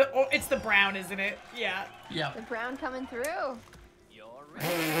 Oh, it's the brown, isn't it? Yeah. Yeah. The brown coming through. You're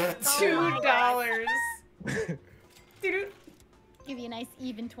ready. $2. Doo-doo. Give you a nice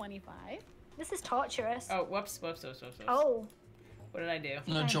even 25. This is torturous. Oh, whoops. Oh. What did I do?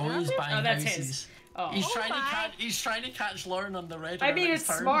 No, Joey's buying Oh, that's houses. his. Oh. He's trying to catch Lauren on the red. I mean, it's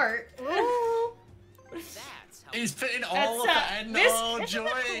smart. That's how He's putting That's, all of it in. this- Oh, this is Joey.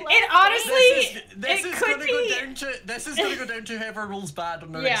 a It honestly, This it is could gonna be. go down to this is gonna go down to whoever rolls bad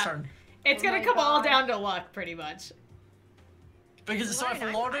on the next Yeah. turn. It's Oh gonna my come all God. down to luck, pretty much. Because so if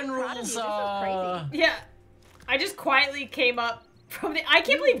Lauren, Lauren I'm proud of rolls you. This is crazy. Yeah. I just quietly came up from the. I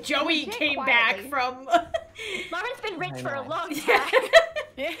can't believe Joey did came quietly. back from. Lauren's been rich I for a know. long Yeah.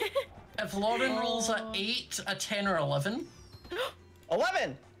 time. if Lauren rolls a 8, a 10, or 11,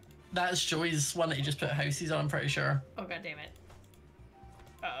 11. that's Joey's one that he just put houses on. I'm pretty sure. Oh god damn it.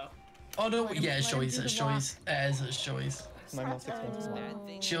 Uh oh. Oh no, Let him- yeah, it's let him Joey's. do It's the walk. Joey's. It's Joey's. My most expensive one. bad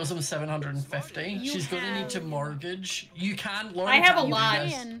thing. She owes him 750. You She's gonna need to have- mortgage. You can't. Lauren, I have can a you do lot.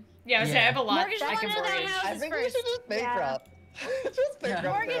 this? Man. Yeah, I was saying, I have a lot Mortgage I the can one without mortgage. house. I Houses think we should first. just bankrupt. Just bankrupt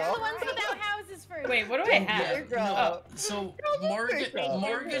Mortgage girl. the ones without houses first. Wait, what do I have? Yeah, Bankrupt. no, so bankrupt.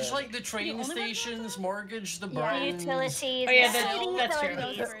 mortgage like the train only one stations, mortgage the The brands. utilities. Oh, yeah, the that's true.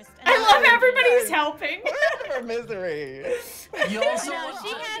 utilities. Those first. And I then- love everybody's helping. For misery. You also No, want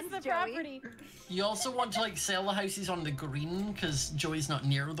she to, has the Joey. property. you also want to like sell the houses on the green because Joey's not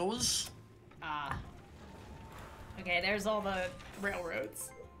near those. Ah. Okay, there's all the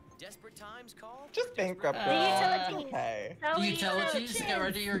railroads. Desperate times call. Just bankrupt The girl. utilities. Okay. So The we utilities, get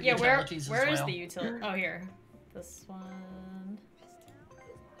rid of your Yeah, utilities where as is well. the utility? Oh, here. This one.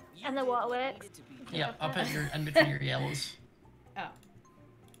 And the waterworks. Yeah, up in between your yellows. Oh.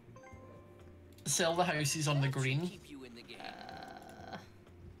 Sell the houses on the green. Keep you in the game.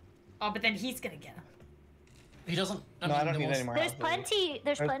 Oh, but then he's gonna get them. He doesn't. No, I mean, don't the need most- any more There's houses. plenty.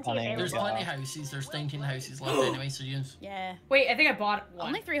 There's plenty plenty. available. There's Yeah. plenty of houses. There's 19 houses left anyway, so use. Yeah. Wait, I think I bought one.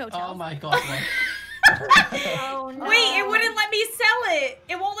 Only 3 hotels. Oh my god. Like, Oh no. Wait, it wouldn't let me sell it.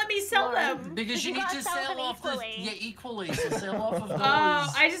 It won't let me sell them. because you You need gotta to sell sell them off the equally. yeah equally. So sell off of those.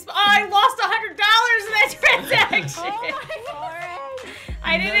 I lost $100 in that transaction. Oh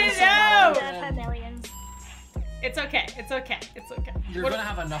I didn't No, know. my millions. It's okay. It's okay. It's okay. You're What- gonna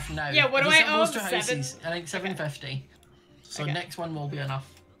have enough now. Yeah, what If do you I sell those own? two houses, Seven? I think 750. So Okay. next one will be enough.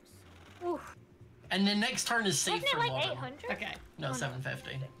 Oof. And the next turn is safe Wasn't it for like Lauren. 800? Okay. No,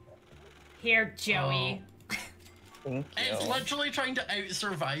 750. Here, Joey. Thank It's you. literally trying to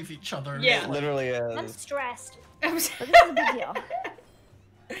out-survive each other. Yeah. It literally I'm is. stressed. I'm But this is a big deal.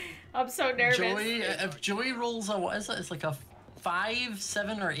 I'm so nervous. Joey, if Joey rolls a, what is it? It's like a 5,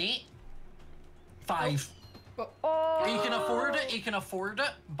 7, or 8? 5. Oh. He can afford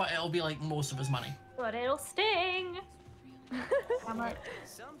it, but it'll be like most of his money. But it'll sting. How much?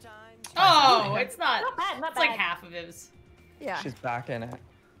 Sometimes. Oh, it's not. Not bad, not It's like bad. half of his. Yeah. She's back in it.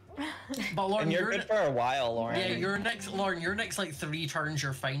 But Lauren, And you're good for a while, Lauren. yeah, Lauren, your next like 3 turns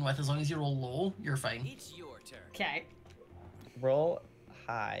you're fine with. As long as you roll low, you're fine. It's your turn. Okay. Roll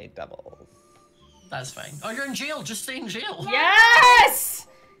high doubles. That's fine. Oh, you're in jail. Just stay in jail. Yes!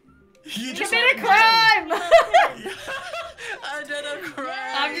 You just Commit a went in crime! jail. I did a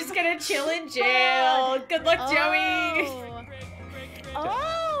crime. I'm just gonna chill in jail. Good luck, Joey.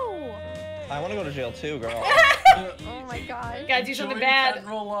 Oh. I want to go to jail too, girl. Oh my god. Gotta do something Joey bad. can't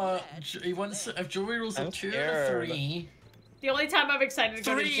roll a. He wants if Joey rolls a I'm 2 scared. or a 3. The only time I'm excited to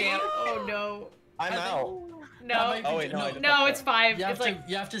go to 3. jail. Oh no. I'm I think- out. No. might be- Oh wait, no. I No, it's 5. You have It's to like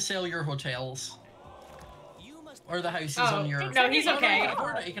you have to sell your hotels. You must or the house is Oh, on your. no, he's No, okay. he can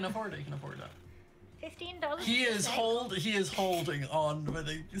afford it. He can afford it. He can afford it. $15. He is holding on with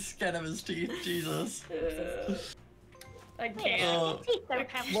the skin of his teeth. Jesus. I Wait, can't. teeth don't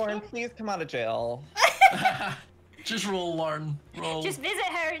have Lauren, skin. please come out of jail. Just roll, Lauren. Roll. Just visit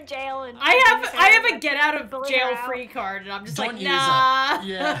her in jail and. I have a get out of Bully jail her out. free card, and I'm just Don't like, use nah. it.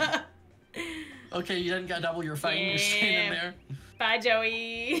 Yeah. Okay, you didn't get double your fine. You're staying in Yeah. there. Bye,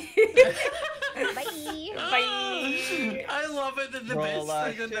 Joey. Bye. Bye. I love it that the Roll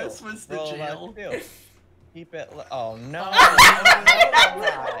best thing in two. this was the Roll jail. two. Keep it. Oh no.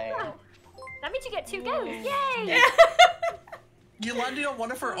 That means you get 2 goes. Yay! You landed on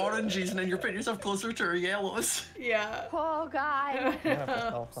one of her oranges and then you're putting yourself closer to her yellows. Yeah. Oh God. I have to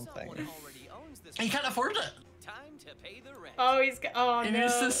sell something. Someone already owns this. You can't afford it. Time to pay the rent. Oh, he's got. Oh He no.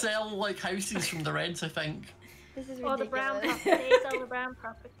 used to sell like houses from the Reds, I think. This is Or the brown ridiculous. property. Sell the brown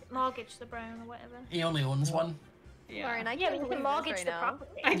property. Mortgage the brown or whatever. He only owns one. Yeah. Lauren, I Yeah, can't but you believe can this mortgage right the now.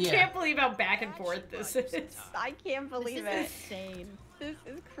 property. I Yeah. can't believe how back and forth this is. I can't believe This it. is insane. This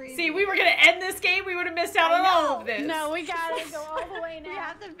is crazy. See, we were gonna end this game. We would have missed out on all of this. No, we gotta go all the way We now.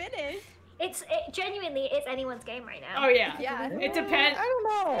 have to finish. Genuinely, it's anyone's game right now. Oh yeah. Yeah. It depends. I don't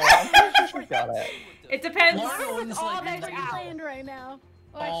know. I'm pretty sure she got it. It depends. Lauren owns all like that's 90. planned right now.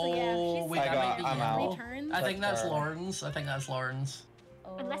 Oh, actually, yeah. Oh, She's wait, I that got- might be I'm yellow. out. Returns. I think that's her. Lauren's. I think that's Lauren's.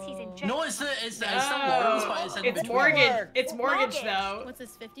 Unless he's in jail. No, it's still No. Lauren's, but it's in It's between. mortgage. It's mortgage Mortgage. though. What's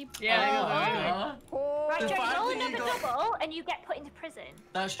this, 50? Yeah. I think Oh, it's mortgage. Right, The Joe, fact roll that you another got- double and you get put into prison.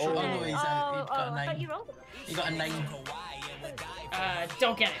 That's true. Oh. Oh, no, he's out. He's got a I thought 9. you rolled it. He got a 9.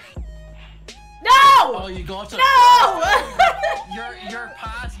 Don't get it. No! Oh, you got it. No!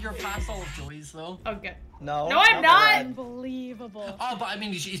 You're past all of Joey's though. Okay. No. No, I'm not. Unbelievable. Oh, but I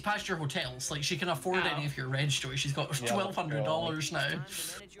mean, he's past your hotels. Like, she can afford Oh. any of your reg, Joey. She's got Yeah, $1,200 now. Time to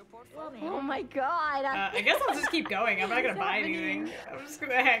manage your portfolio. Oh my God. I guess I'll just keep going. I'm not gonna buy anything. I'm just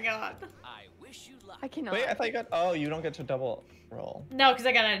gonna hang on. I wish you luck. I cannot. Wait, I thought you got. Oh, you don't get to double roll. No, because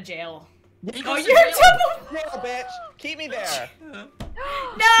I got out of jail. He Oh, goes to you're jail. double. No, bitch. Keep me there.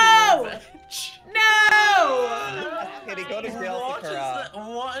 No! No! Kitty, go to jail What for is, her.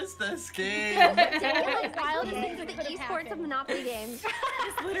 what is this game? Like, wildest things This that is the could have esports of happened. Monopoly games.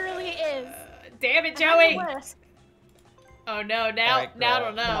 This literally is. Damn it, And Joey! the worst. Oh no, now Alright, now I girl.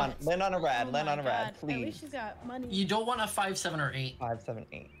 don't know. Come on, land on a red. Oh Land my on a red, God. At least please. she's got money. You don't want a 5, 7, or 8. 5, 7,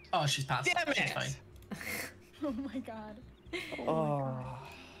 8. Oh, she's passed. Damn She's it! fine. Oh my God. Oh.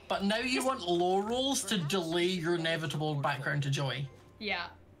 But now you want low rolls to delay your inevitable background to Joy. Yeah.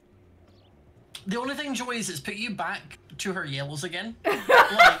 The only thing, Joy, is it's put you back to her yellows again. Like,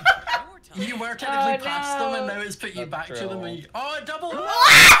 you were technically Oh, past them, and no. now it's put you That's back to them. true. And you, oh, double!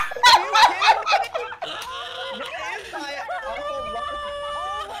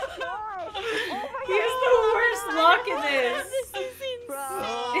 He has the worst luck in this.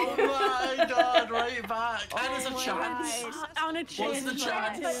 Oh my god, right back. And there's a my chance. God. On a chin. What's the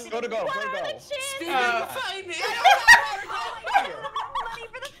chance? Go to go, go to go. Speaking Uh, of finance. Money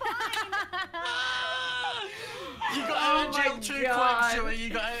for the fine. You got Oh out of jail my too God. quick, Joey. You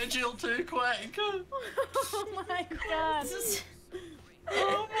got out of jail too quick. Oh my God.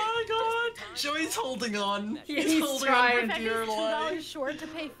 Oh my god. Joey's holding on. He's holding trying. on for Rebecca's dear $2 life. short to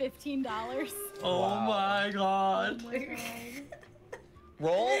pay $15. Oh Wow. my god. Oh my God.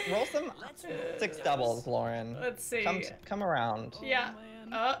 Roll some 6 doubles, Lauren. Let's see. Come around. Yeah.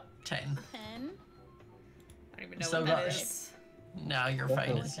 Man. 10. 10. I don't even know So what that that- is. No, you're What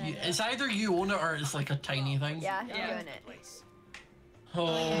fine. is It's either you own it or it's like a tiny thing. Yeah, Yeah. doing it.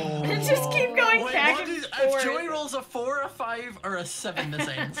 Oh. Just keep going Wait, back what and is- forth. If Joey rolls a 4, a 5, or a 7, this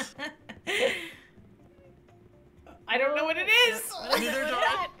ends. I don't know what it is. Neither do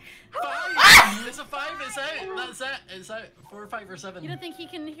I. 5! It's a 5, it's out. That's it. It's out. 4, 5, or 7. You don't think he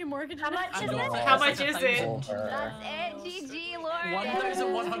can mortgage How it? much I is don't it? know. How It's much like is it? 1,000. That's it. GG, Lauren.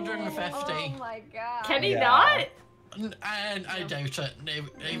 1,150. Oh my God. Can he Yeah. not? And I doubt it. No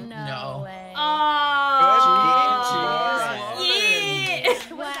No. way. Oh. Good Yeah.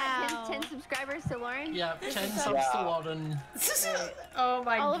 What's that, Wow. 10 subscribers to Lauren? Yeah, 10 is subs so- to Lauren. Oh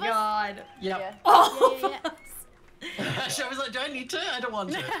my All of us? god. Yep. Oh. Yeah, yeah, I was like, do I need to? I don't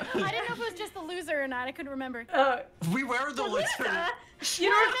want to. I didn't know if it was just the loser or not. I couldn't remember. We were the loser. You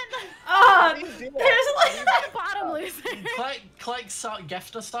don't. How do you do There's it? like. Bottom loser. click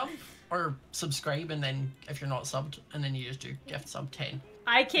gift a sub or subscribe, and then if you're not subbed, and then you just do gift sub 10.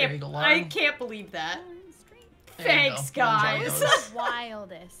 I There you can't. go, I Lauren. can't believe that. There you Thanks, go. Enjoy guys. those.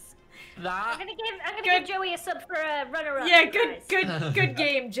 Wildest. I'm That gonna Good. give Joey a sub for a runner-up. Yeah. Good. guys. Good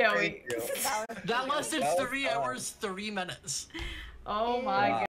game, Joey. Thank you. that lasted That was 3 fun. hours 3 minutes. Oh my Wow. god.